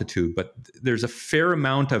measuring altitude, but there's a fair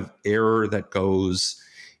amount of error that goes,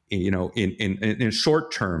 in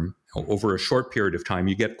short term. Over a short period of time,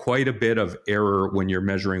 you get quite a bit of error when you're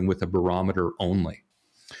measuring with a barometer only.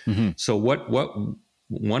 So what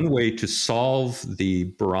one way to solve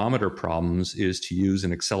the barometer problems is to use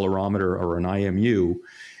an accelerometer or an IMU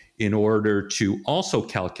in order to also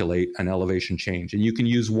calculate an elevation change. And you can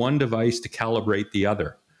use one device to calibrate the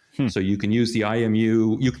other. So you can use the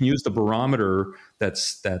IMU, you can use the barometer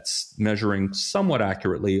that's measuring somewhat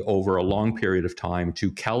accurately over a long period of time to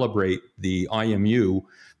calibrate the IMU,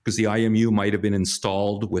 because the IMU might have been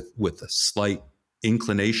installed with a slight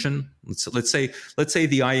inclination. Let's say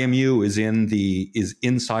the IMU is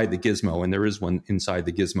inside the gizmo, and there is one inside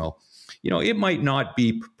the gizmo. It might not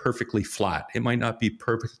be perfectly flat. It might not be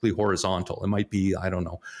perfectly horizontal. It might be, I don't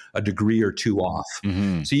know, a degree or two off.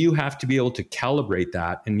 Mm-hmm. So you have to be able to calibrate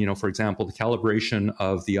that. And, for example, the calibration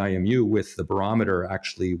of the IMU with the barometer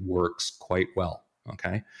actually works quite well.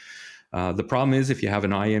 Okay. The problem is if you have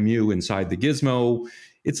an IMU inside the gizmo,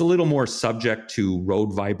 it's a little more subject to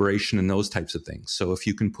road vibration and those types of things. So if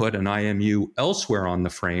you can put an IMU elsewhere on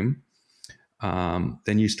the frame,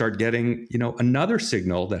 then you start getting, another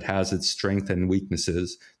signal that has its strengths and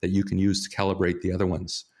weaknesses that you can use to calibrate the other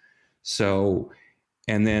ones. So,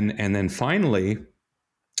 and then finally,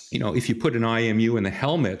 if you put an IMU in the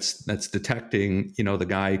helmets that's detecting, the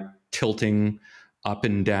guy tilting up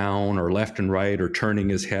and down or left and right or turning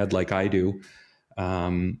his head like I do,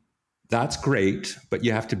 that's great, but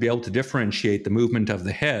you have to be able to differentiate the movement of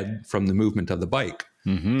the head from the movement of the bike.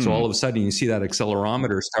 Mm-hmm. So all of a sudden you see that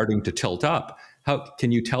accelerometer starting to tilt up. How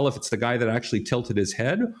can you tell if it's the guy that actually tilted his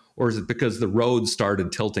head, or is it because the road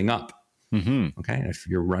started tilting up? Mm-hmm. Okay. And if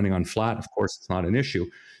you're running on flat, of course, it's not an issue.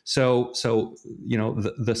 So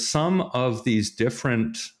the sum of these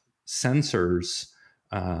different sensors,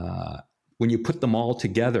 when you put them all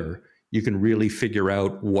together, you can really figure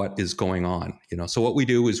out what is going on. So what we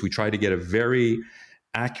do is we try to get a very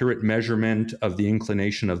accurate measurement of the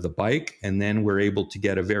inclination of the bike, and then we're able to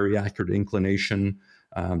get a very accurate inclination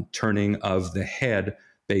turning of the head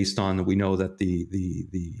based on, we know that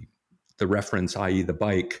the reference, i.e. the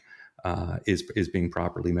bike, is being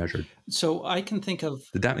properly measured. So I can think of...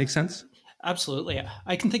 Did that make sense? Absolutely.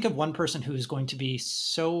 I can think of one person who is going to be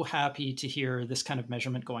so happy to hear this kind of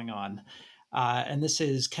measurement going on. And this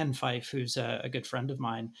is Ken Fife, who's a good friend of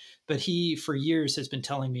mine. But he, for years, has been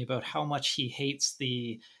telling me about how much he hates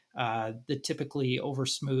the typically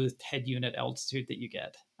over-smoothed head unit altitude that you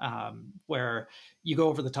get, where you go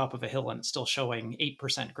over the top of a hill and it's still showing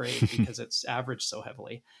 8% grade because it's averaged so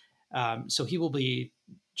heavily. So he will be,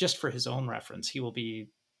 just for his own reference, he will be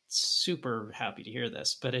super happy to hear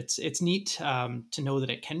this. But it's neat to know that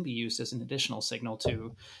it can be used as an additional signal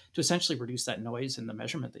to essentially reduce that noise in the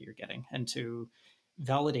measurement that you're getting and to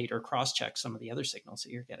validate or cross-check some of the other signals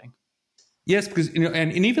that you're getting. Yes, because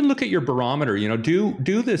and even look at your barometer.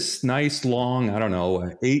 Do this nice long,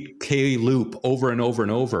 8K loop over and over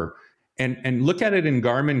and over, and look at it in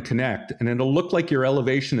Garmin Connect, and it'll look like your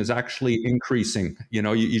elevation is actually increasing.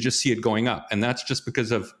 You just see it going up, and that's just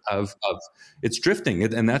because of it's drifting,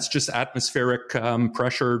 and that's just atmospheric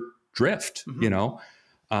pressure drift. Mm-hmm.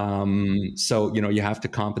 So you have to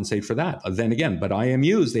compensate for that. Then again, but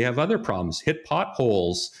IMUs, they have other problems. Hit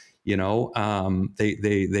potholes. They go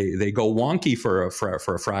wonky for a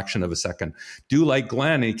fraction of a second. Do like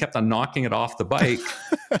Glenn, and he kept on knocking it off the bike,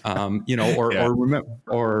 or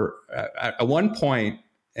at one point,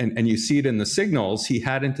 and you see it in the signals, he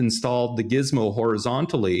hadn't installed the gizmo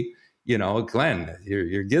horizontally. Glenn,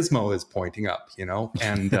 your gizmo is pointing up.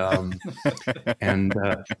 And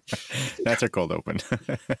that's a cold open.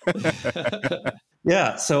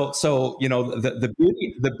 Yeah. So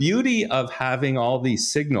the beauty of having all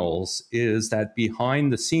these signals is that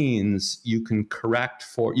behind the scenes you can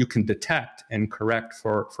detect and correct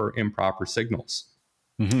for improper signals.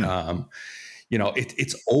 Mm-hmm.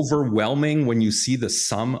 It's overwhelming when you see the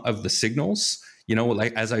sum of the signals.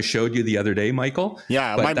 Like as I showed you the other day, Michael.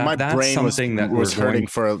 Yeah, my brain was hurting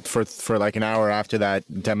for like an hour after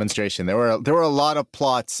that demonstration. There were a lot of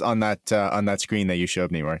plots on that screen that you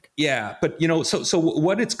showed me, Mark. Yeah, but so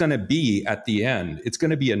what it's going to be at the end, it's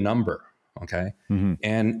going to be a number. Okay, mm-hmm.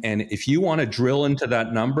 and if you want to drill into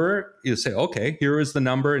that number, you say, okay, here is the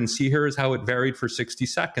number, and see here is how it varied for 60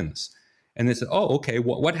 seconds. And they say, oh, okay,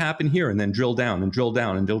 what happened here? And then drill down and drill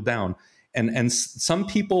down and drill down. And some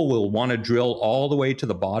people will want to drill all the way to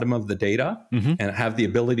the bottom of the data, mm-hmm. and have the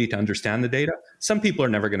ability to understand the data. Some people are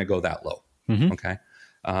never going to go that low. Mm-hmm. Okay.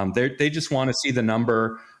 They just want to see the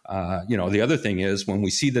number. The other thing is when we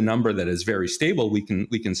see the number that is very stable, we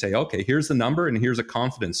can say, okay, here's the number and here's a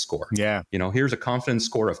confidence score. Yeah. Here's a confidence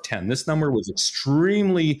score of 10. This number was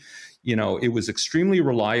extremely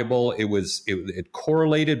reliable. It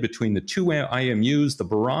correlated between the two IMUs, the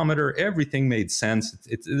barometer, everything made sense.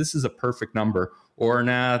 This is a perfect number. Or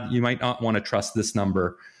you might not want to trust this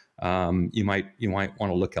number. You might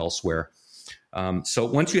want to look elsewhere. So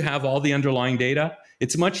once you have all the underlying data,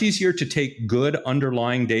 it's much easier to take good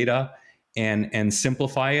underlying data and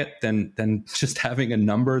simplify it than just having a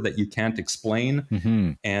number that you can't explain.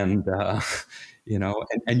 Mm-hmm. And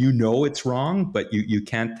it's wrong, but you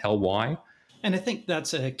can't tell why. And I think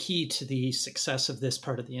that's a key to the success of this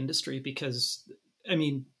part of the industry, because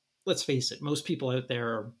let's face it, most people out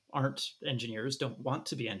there aren't engineers, don't want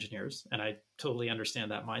to be engineers, and I totally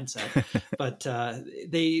understand that mindset. But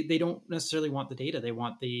they don't necessarily want the data; they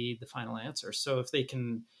want the final answer. So if they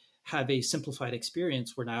can have a simplified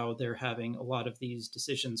experience where now they're having a lot of these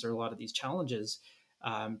decisions or a lot of these challenges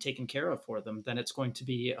taken care of for them, then it's going to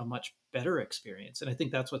be a much better experience. And I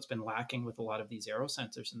think that's what's been lacking with a lot of these aero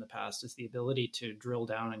sensors in the past, is the ability to drill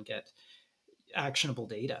down and get actionable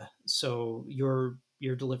data. So you're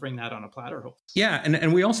delivering that on a platter. Yeah,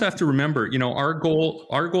 and we also have to remember, our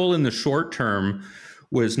goal in the short term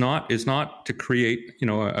is not to create,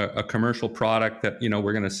 a commercial product that,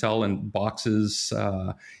 we're going to sell in boxes,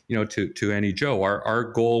 to any Joe. Our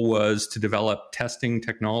goal was to develop testing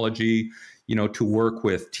technology, to work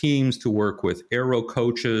with teams, to work with aero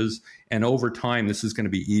coaches, and over time, this is going to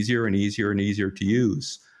be easier and easier and easier to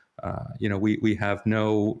use. We have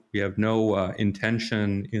no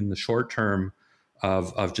intention in the short term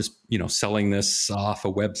of just selling this off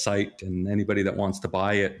a website and anybody that wants to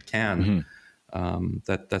buy it can. Mm-hmm.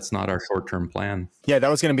 That's not our short-term plan. Yeah, that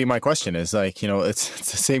was going to be my question. Is like,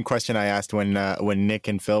 it's the same question I asked when Nick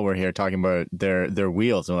and Phil were here talking about their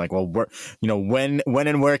wheels. And like, well, when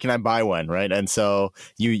and where can I buy one, right? And so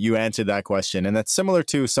you answered that question, and that's similar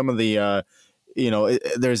to some of the.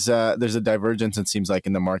 There's a divergence, it seems like,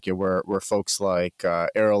 in the market where folks like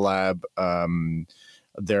Aerolab,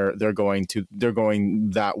 they're going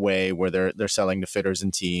that way where they're selling to fitters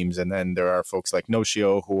and teams, and then there are folks like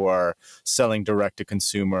Noshio who are selling direct to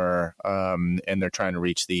consumer, and they're trying to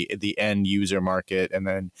reach the end user market. And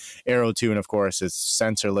then AeroTune, of course, is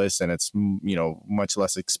sensorless and it's much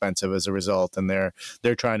less expensive as a result, and they're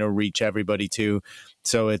trying to reach everybody too.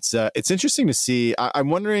 So it's interesting to see. I'm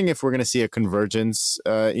wondering if we're going to see a convergence,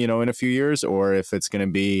 in a few years, or if it's going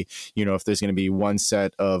to be, if there's going to be one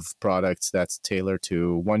set of products that's tailored to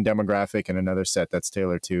one demographic and another set that's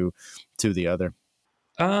tailored to the other.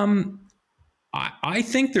 I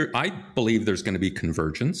believe there's going to be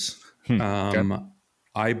convergence. Okay.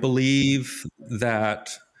 I believe that,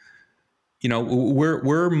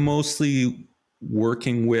 we're mostly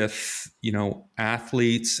working with,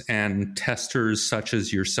 athletes and testers such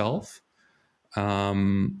as yourself.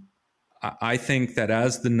 I think that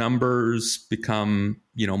as the numbers become,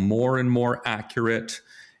 more and more accurate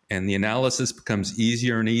and the analysis becomes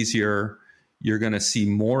easier and easier, you're going to see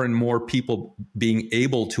more and more people being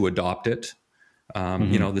able to adopt it.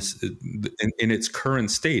 Mm-hmm. This in its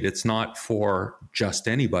current state, it's not for just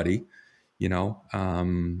anybody,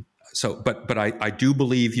 So, but I do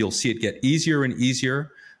believe you'll see it get easier and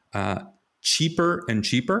easier, cheaper and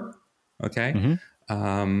cheaper. Okay. Mm-hmm.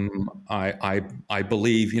 I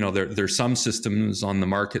believe, there's some systems on the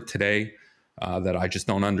market today that I just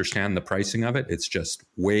don't understand the pricing of it. It's just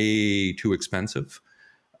way too expensive.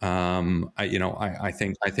 I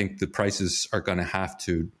think the prices are going to have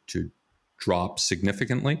to drop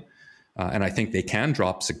significantly, and I think they can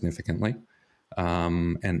drop significantly.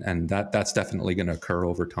 And that's definitely going to occur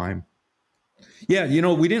over time. Yeah,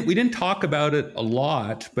 we didn't talk about it a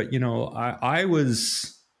lot, but I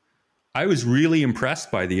was really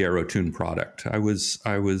impressed by the AeroTune product. I was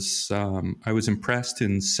impressed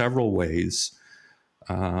in several ways.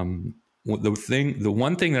 The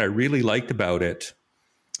one thing that I really liked about it,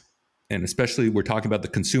 and especially we're talking about the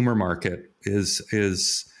consumer market,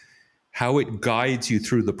 is how it guides you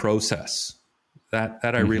through the process. That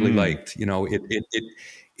I really liked.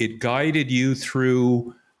 It guided you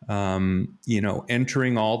through,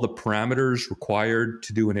 entering all the parameters required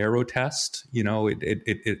to do an aero test.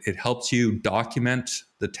 It helps you document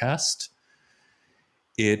the test.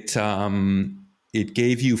 It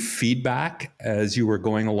gave you feedback as you were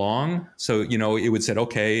going along. So, it would say,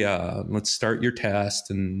 okay, let's start your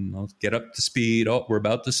test and let's get up to speed. Oh, we're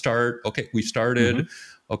about to start. Okay, we started. Mm-hmm.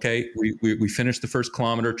 Okay, we finished the first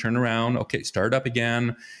kilometer, turn around. Okay, start up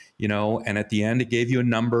again, and at the end it gave you a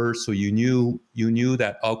number. So you knew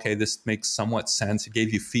that, okay, this makes somewhat sense. It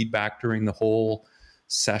gave you feedback during the whole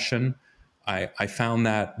session. I found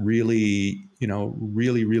that really,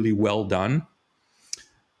 really, really well done.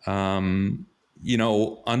 Unlike,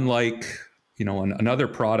 another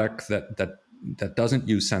product that doesn't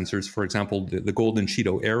use sensors, for example, the Golden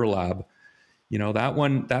Cheeto Aerolab,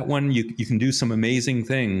 that one you can do some amazing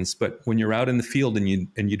things, but when you're out in the field and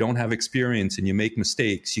you don't have experience and you make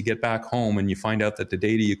mistakes, you get back home and you find out that the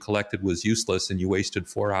data you collected was useless and you wasted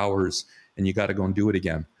 4 hours and you got to go and do it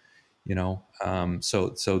again.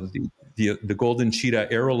 So the Golden Cheetah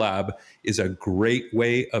Aerolab is a great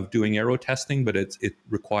way of doing aero testing, but it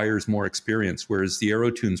requires more experience, whereas the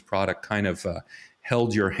AeroTunes product kind of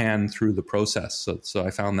held your hand through the process. So I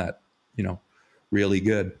found that, really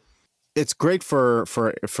good. it's great for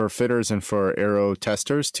fitters and for aero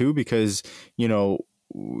testers too, because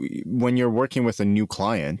when you're working with a new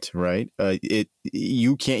client, right?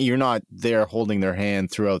 You're not there holding their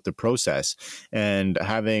hand throughout the process, and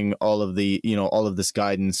having all of this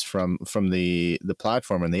guidance from the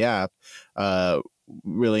platform and the app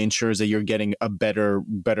really ensures that you're getting a better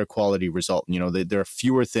quality result. There are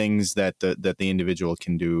fewer things that the individual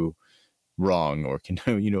can do wrong or can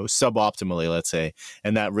suboptimally, let's say,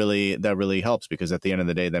 and that really helps, because at the end of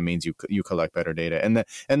the day that means you collect better data, and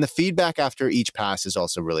the feedback after each pass is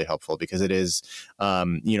also really helpful, because it is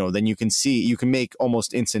then you can make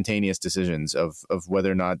almost instantaneous decisions of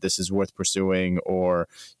whether or not this is worth pursuing, or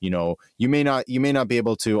you may not be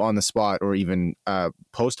able to on the spot or even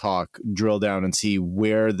post hoc drill down and see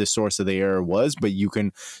where the source of the error was, but you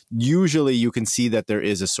can see that there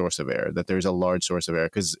is a source of error, that there's a large source of error,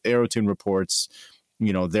 because Aerotune reports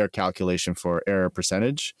their calculation for error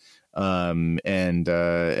percentage, and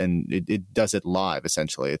it does it live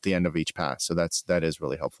essentially at the end of each pass. So that is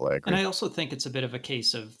really helpful. I agree. And I also think it's a bit of a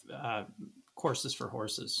case of courses for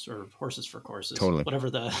horses, or horses for courses. Totally. Whatever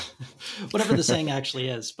the saying actually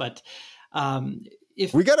is, but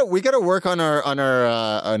if we gotta work on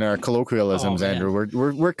our colloquialisms, Andrew.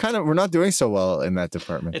 We're not doing so well in that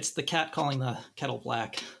department. It's the cat calling the kettle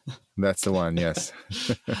black. That's the one, yes.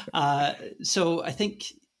 So I think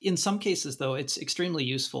in some cases, though, it's extremely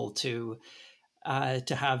useful to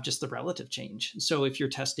have just the relative change. So if you're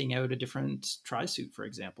testing out a different tri-suit, for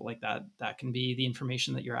example, like that can be the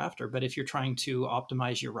information that you're after. But if you're trying to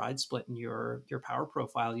optimize your ride split and your power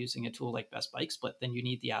profile using a tool like Best Bike Split, then you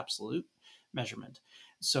need the absolute measurement.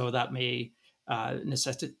 So that may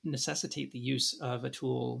necessitate the use of a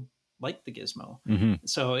tool like the Gizmo. Mm-hmm.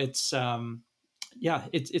 So it's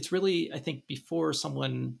it's really, I think, before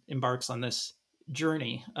someone embarks on this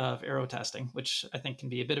journey of aero testing, which I think can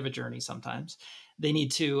be a bit of a journey sometimes, they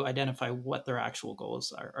need to identify what their actual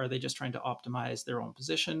goals are. Are they just trying to optimize their own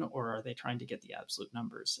position, or are they trying to get the absolute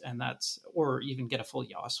numbers? And or even get a full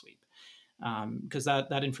yaw sweep. Because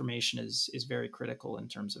that information is very critical in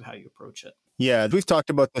terms of how you approach it. Yeah, we've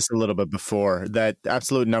talked about this a little bit before, that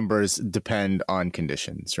absolute numbers depend on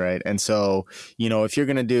conditions, right? And so, if you're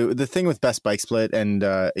going to do the thing with Best Bike Split, and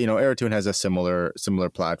Aerotune has a similar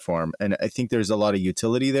platform, and I think there's a lot of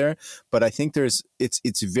utility there, but I think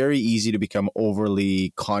it's very easy to become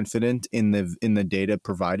overly confident in the data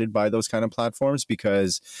provided by those kind of platforms,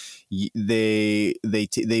 because they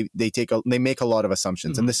make a lot of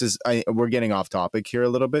assumptions. Mm-hmm. And this is we're getting off topic here a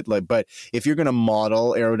little bit, but if you're going to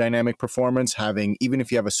model aerodynamic performance, even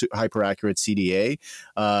if you have a hyper accurate CDA,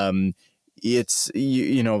 it's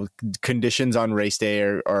conditions on race day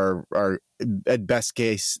are at best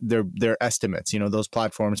case they're estimates. Those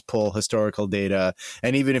platforms pull historical data,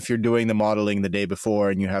 and even if you're doing the modeling the day before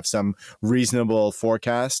and you have some reasonable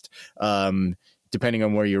forecast, depending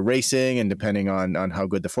on where you're racing and depending on how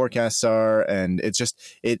good the forecasts are, and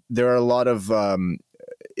there are a lot of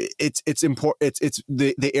it's important. It's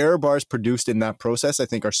the error bars produced in that process, I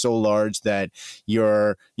think, are so large that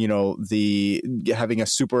having a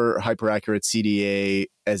super hyper accurate CDA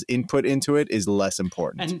as input into it is less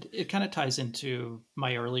important. And it kind of ties into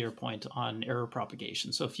my earlier point on error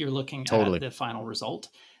propagation. So if you're looking Totally. at the final result,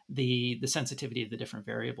 the sensitivity of the different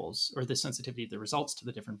variables, or the sensitivity of the results to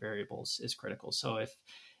the different variables, is critical. So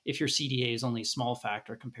if your CDA is only a small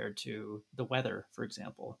factor compared to the weather, for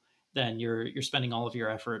example, then you're spending all of your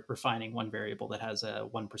effort refining one variable that has a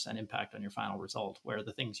 1% impact on your final result, where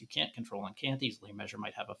the things you can't control and can't easily measure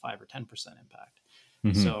might have a 5 or 10% impact.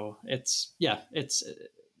 Mm-hmm. So it's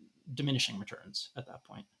diminishing returns at that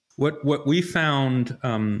point. What we found,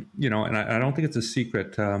 and I don't think it's a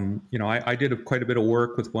secret. I did quite a bit of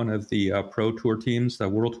work with one of the pro tour teams, the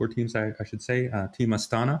world tour teams, I should say, Team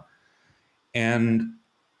Astana, and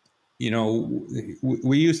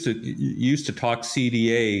we used to talk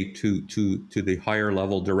CDA to the higher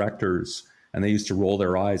level directors, and they used to roll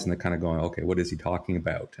their eyes and they're kind of going, okay, what is he talking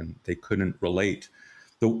about? And they couldn't relate.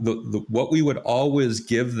 What we would always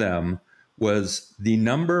give them was the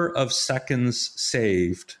number of seconds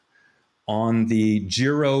saved on the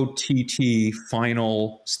Giro TT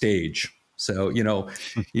final stage. So,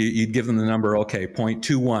 you'd give them the number, okay,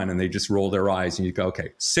 0.21, and they just roll their eyes, and you go,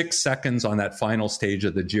 okay, 6 seconds on that final stage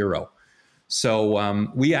of the Giro. So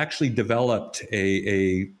we actually developed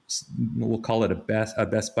we'll call it a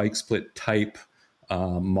best bike split type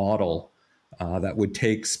model that would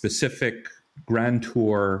take specific Grand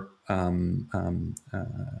Tour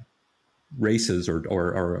races or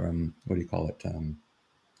what do you call it?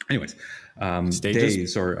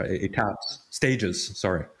 Days or etaps, stages,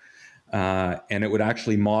 sorry. and it would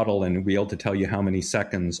actually model and be able to tell you how many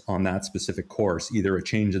seconds on that specific course, either a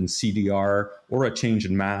change in CDR or a change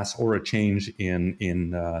in mass or a change in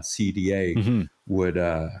CDA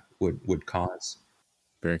would cause.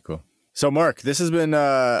 Very cool. So, Mark, this has been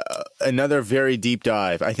another very deep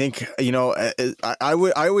dive. I think, I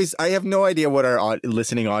have no idea what our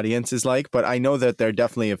listening audience is like, but I know that there are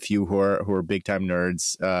definitely a few who are big time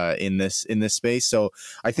nerds in this space. So,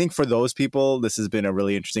 I think for those people, this has been a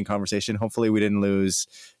really interesting conversation. Hopefully, we didn't lose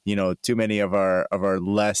too many of our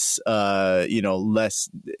less less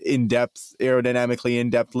in-depth, aerodynamically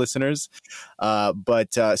in-depth listeners.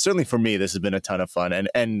 But certainly for me, this has been a ton of fun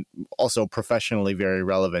and also professionally very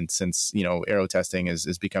relevant since, aero testing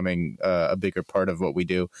is becoming a bigger part of what we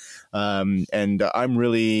do. And I'm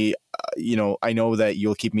really, I know that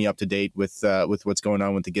you'll keep me up to date with what's going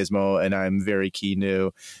on with the Gizmo, and I'm very keen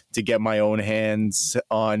to get my own hands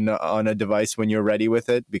on a device when you're ready with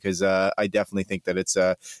it, because I definitely think that it's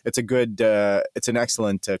an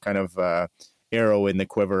excellent kind of arrow in the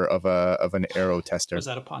quiver of an aero tester. Was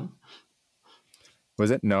that a pun? Was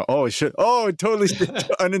it? No. Oh, it should. Oh, totally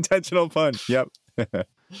unintentional pun. Yep.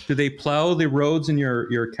 Do they plow the roads in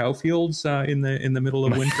your cow fields in the middle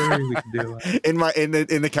of winter? We can do in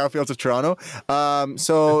the cow fields of Toronto.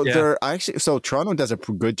 So Toronto does a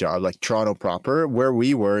good job, like Toronto proper. Where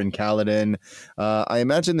we were in Caledon, I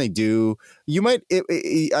imagine they do. You might.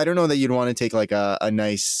 I don't know that you'd want to take like a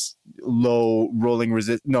nice low drivetrain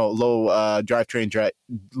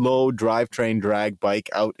drag bike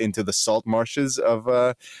out into the salt marshes of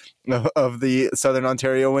the Southern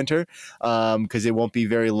Ontario winter, because it won't be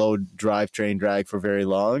very low drivetrain drag for very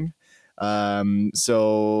long.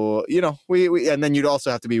 So we and then you'd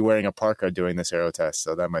also have to be wearing a parka doing this aero test,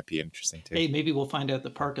 so that might be interesting too. Hey, maybe we'll find out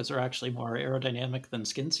that parkas are actually more aerodynamic than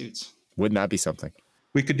skin suits. Wouldn't that be something?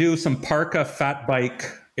 We could do some parka fat bike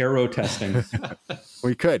aero testing.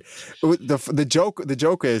 We could. The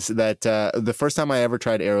joke is that the first time I ever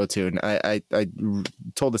tried AeroTune, I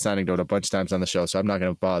told this anecdote a bunch of times on the show, so I'm not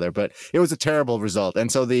going to bother, but it was a terrible result.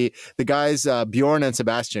 And so the guys, Bjorn and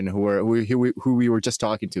Sebastian, who we were just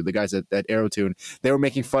talking to, the guys at AeroTune, they were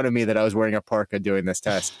making fun of me that I was wearing a parka doing this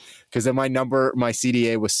test, because then my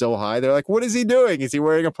CDA was so high. They're like, "What is he doing? Is he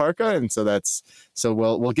wearing a parka?" And so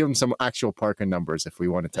we'll give him some actual parka numbers if we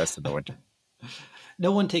want to test in the winter.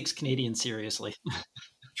 No one takes Canadians seriously.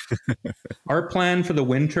 Our plan for the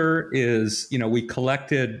winter is, we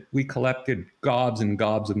collected gobs and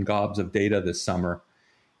gobs and gobs of data this summer,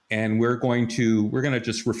 and we're going to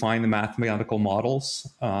just refine the mathematical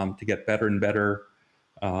models to get better and better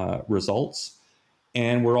results,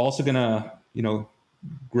 and we're also going to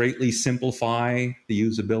greatly simplify the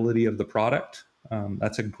usability of the product.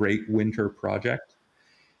 That's a great winter project.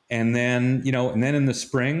 And then, in the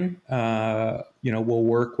spring, we'll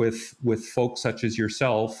work with folks such as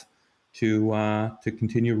yourself to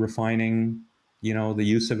continue refining, the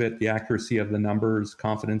use of it, the accuracy of the numbers,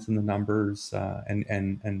 confidence in the numbers,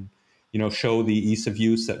 and show the ease of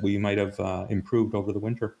use that we might have improved over the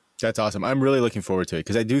winter. That's awesome. I'm really looking forward to it,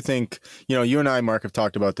 because I do think, you and I, Mark, have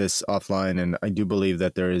talked about this offline, and I do believe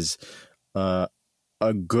that there is a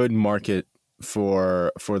good market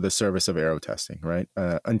for the service of aero testing, right?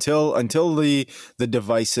 Until the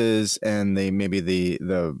devices and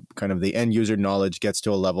the kind of the end user knowledge gets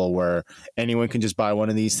to a level where anyone can just buy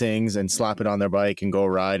one of these things and slap it on their bike and go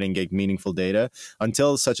ride and get meaningful data.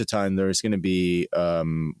 Until such a time, there's going to be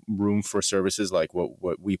room for services like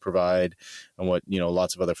what we provide and what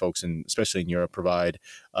lots of other folks, and especially in Europe, provide.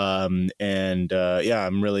 I'm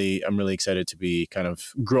really excited to be kind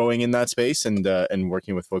of growing in that space and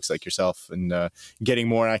working with folks like yourself and getting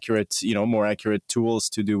more accurate tools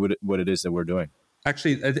to do what it is that we're doing.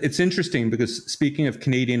 Actually, it's interesting because speaking of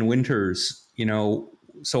Canadian winters,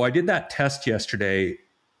 so I did that test yesterday,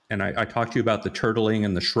 and I talked to you about the turtling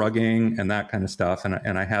and the shrugging and that kind of stuff,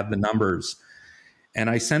 and I had the numbers. And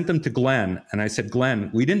I sent them to Glenn, and I said,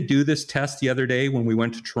 Glenn, we didn't do this test the other day when we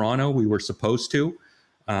went to Toronto. We were supposed to.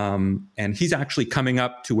 And he's actually coming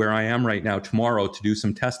up to where I am right now tomorrow to do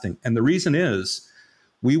some testing. And the reason is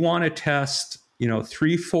we want to test,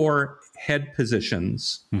 3-4 head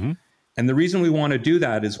positions. Mm-hmm. And the reason we want to do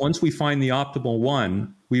that is once we find the optimal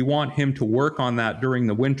one, we want him to work on that during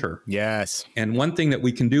the winter. Yes. And one thing that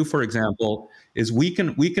we can do, for example, is we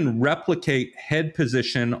can replicate head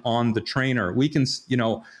position on the trainer. We can,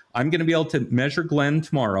 I'm going to be able to measure Glenn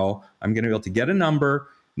tomorrow. I'm going to be able to get a number,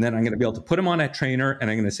 and then I'm going to be able to put him on that trainer, and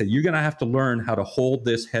I'm going to say, you're going to have to learn how to hold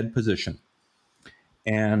this head position.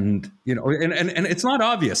 And and it's not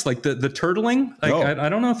obvious, like the turtling. Like No. I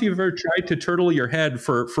don't know if you've ever tried to turtle your head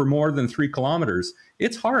for more than 3 kilometers.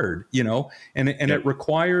 It's hard, and it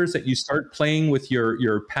requires that you start playing with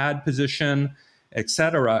your pad position,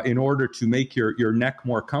 etc., in order to make your neck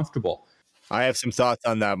more comfortable. I have some thoughts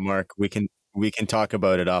on that, Mark. We can talk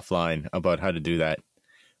about it offline about how to do that.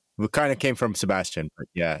 We kind of came from Sebastian, but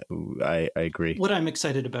yeah, I agree. What I'm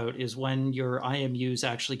excited about is when your IMUs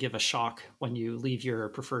actually give a shock when you leave your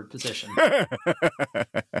preferred position.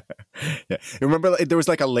 Yeah, remember there was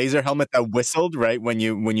like a laser helmet that whistled right when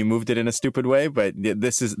you moved it in a stupid way, but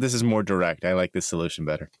this is more direct. I like this solution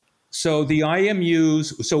better. So the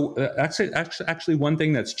IMUs. So actually, one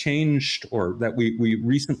thing that's changed, or that we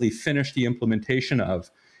recently finished the implementation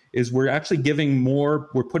of, is we're actually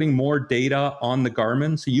we're putting more data on the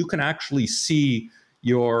Garmin, so you can actually see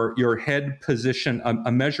your head position,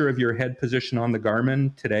 a measure of your head position on the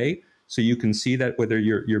Garmin today, so you can see that whether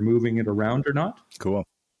you're moving it around or not. Cool.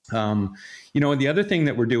 And the other thing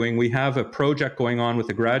that we're doing, we have a project going on with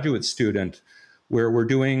a graduate student where we're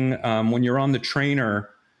doing, when you're on the trainer,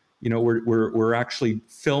 we're actually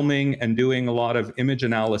filming and doing a lot of image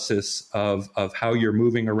analysis of how you're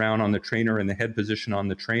moving around on the trainer and the head position on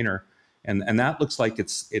the trainer. And that looks like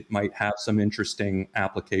it might have some interesting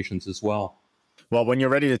applications as well. Well, when you're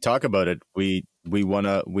ready to talk about it, we want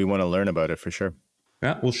to learn about it for sure.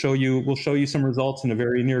 Yeah, we'll show you some results in a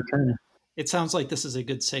very near term. It sounds like this is a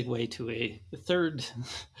good segue to a third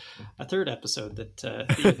episode that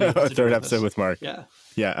a third episode with Mark.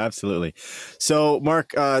 Yeah, absolutely. So,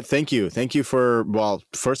 Mark, thank you for, well,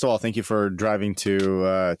 first of all, thank you for driving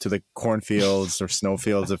to the cornfields or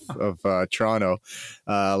snowfields of Toronto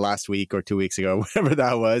last week or 2 weeks ago, whatever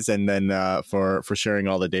that was, and then for sharing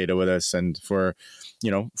all the data with us, and for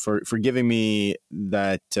giving me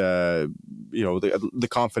that the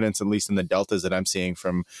confidence, at least in the deltas that I'm seeing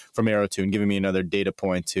from AeroTune, giving me another data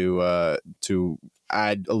point to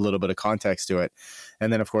add a little bit of context to it.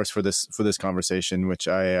 And then, of course, for this conversation, which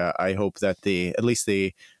I hope that at least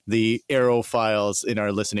the aerophiles in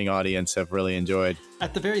our listening audience have really enjoyed.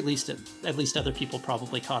 At the very least, at least other people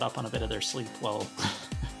probably caught up on a bit of their sleep. Well,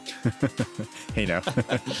 hey now.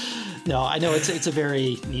 No, I know it's a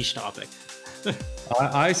very niche topic.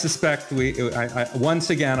 I suspect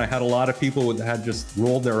once again, I had a lot of people that had just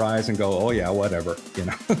rolled their eyes and go, "Oh yeah, whatever,"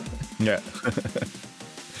 Yeah.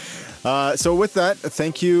 So with that,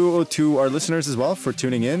 thank you to our listeners as well for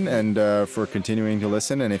tuning in and for continuing to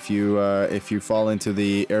listen. And if you fall into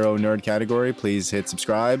the Aero Nerd category, please hit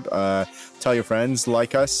subscribe. Tell your friends,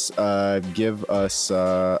 like us, give us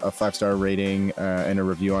a 5-star rating and a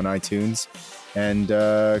review on iTunes, and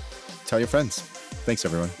tell your friends. Thanks,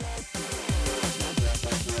 everyone.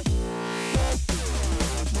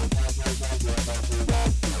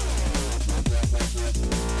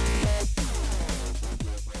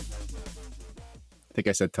 I think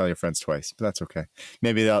I said tell your friends twice, but that's okay.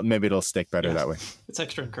 Maybe it'll stick better that way. It's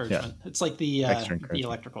extra encouragement. Yeah. It's like the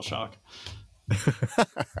electrical shock.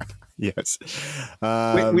 Yes.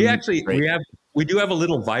 We do have a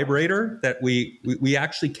little vibrator that we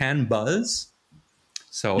actually can buzz.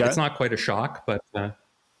 So It's not quite a shock, but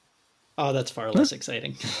oh, that's far less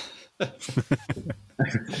exciting.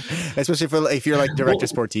 Especially if you're like director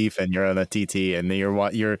sportif and you're on a TT and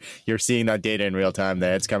you're seeing that data in real time,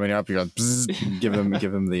 that it's coming up, you're like, bzz, give them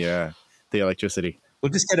the electricity.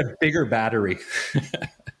 We'll just get a bigger battery.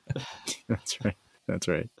 That's right.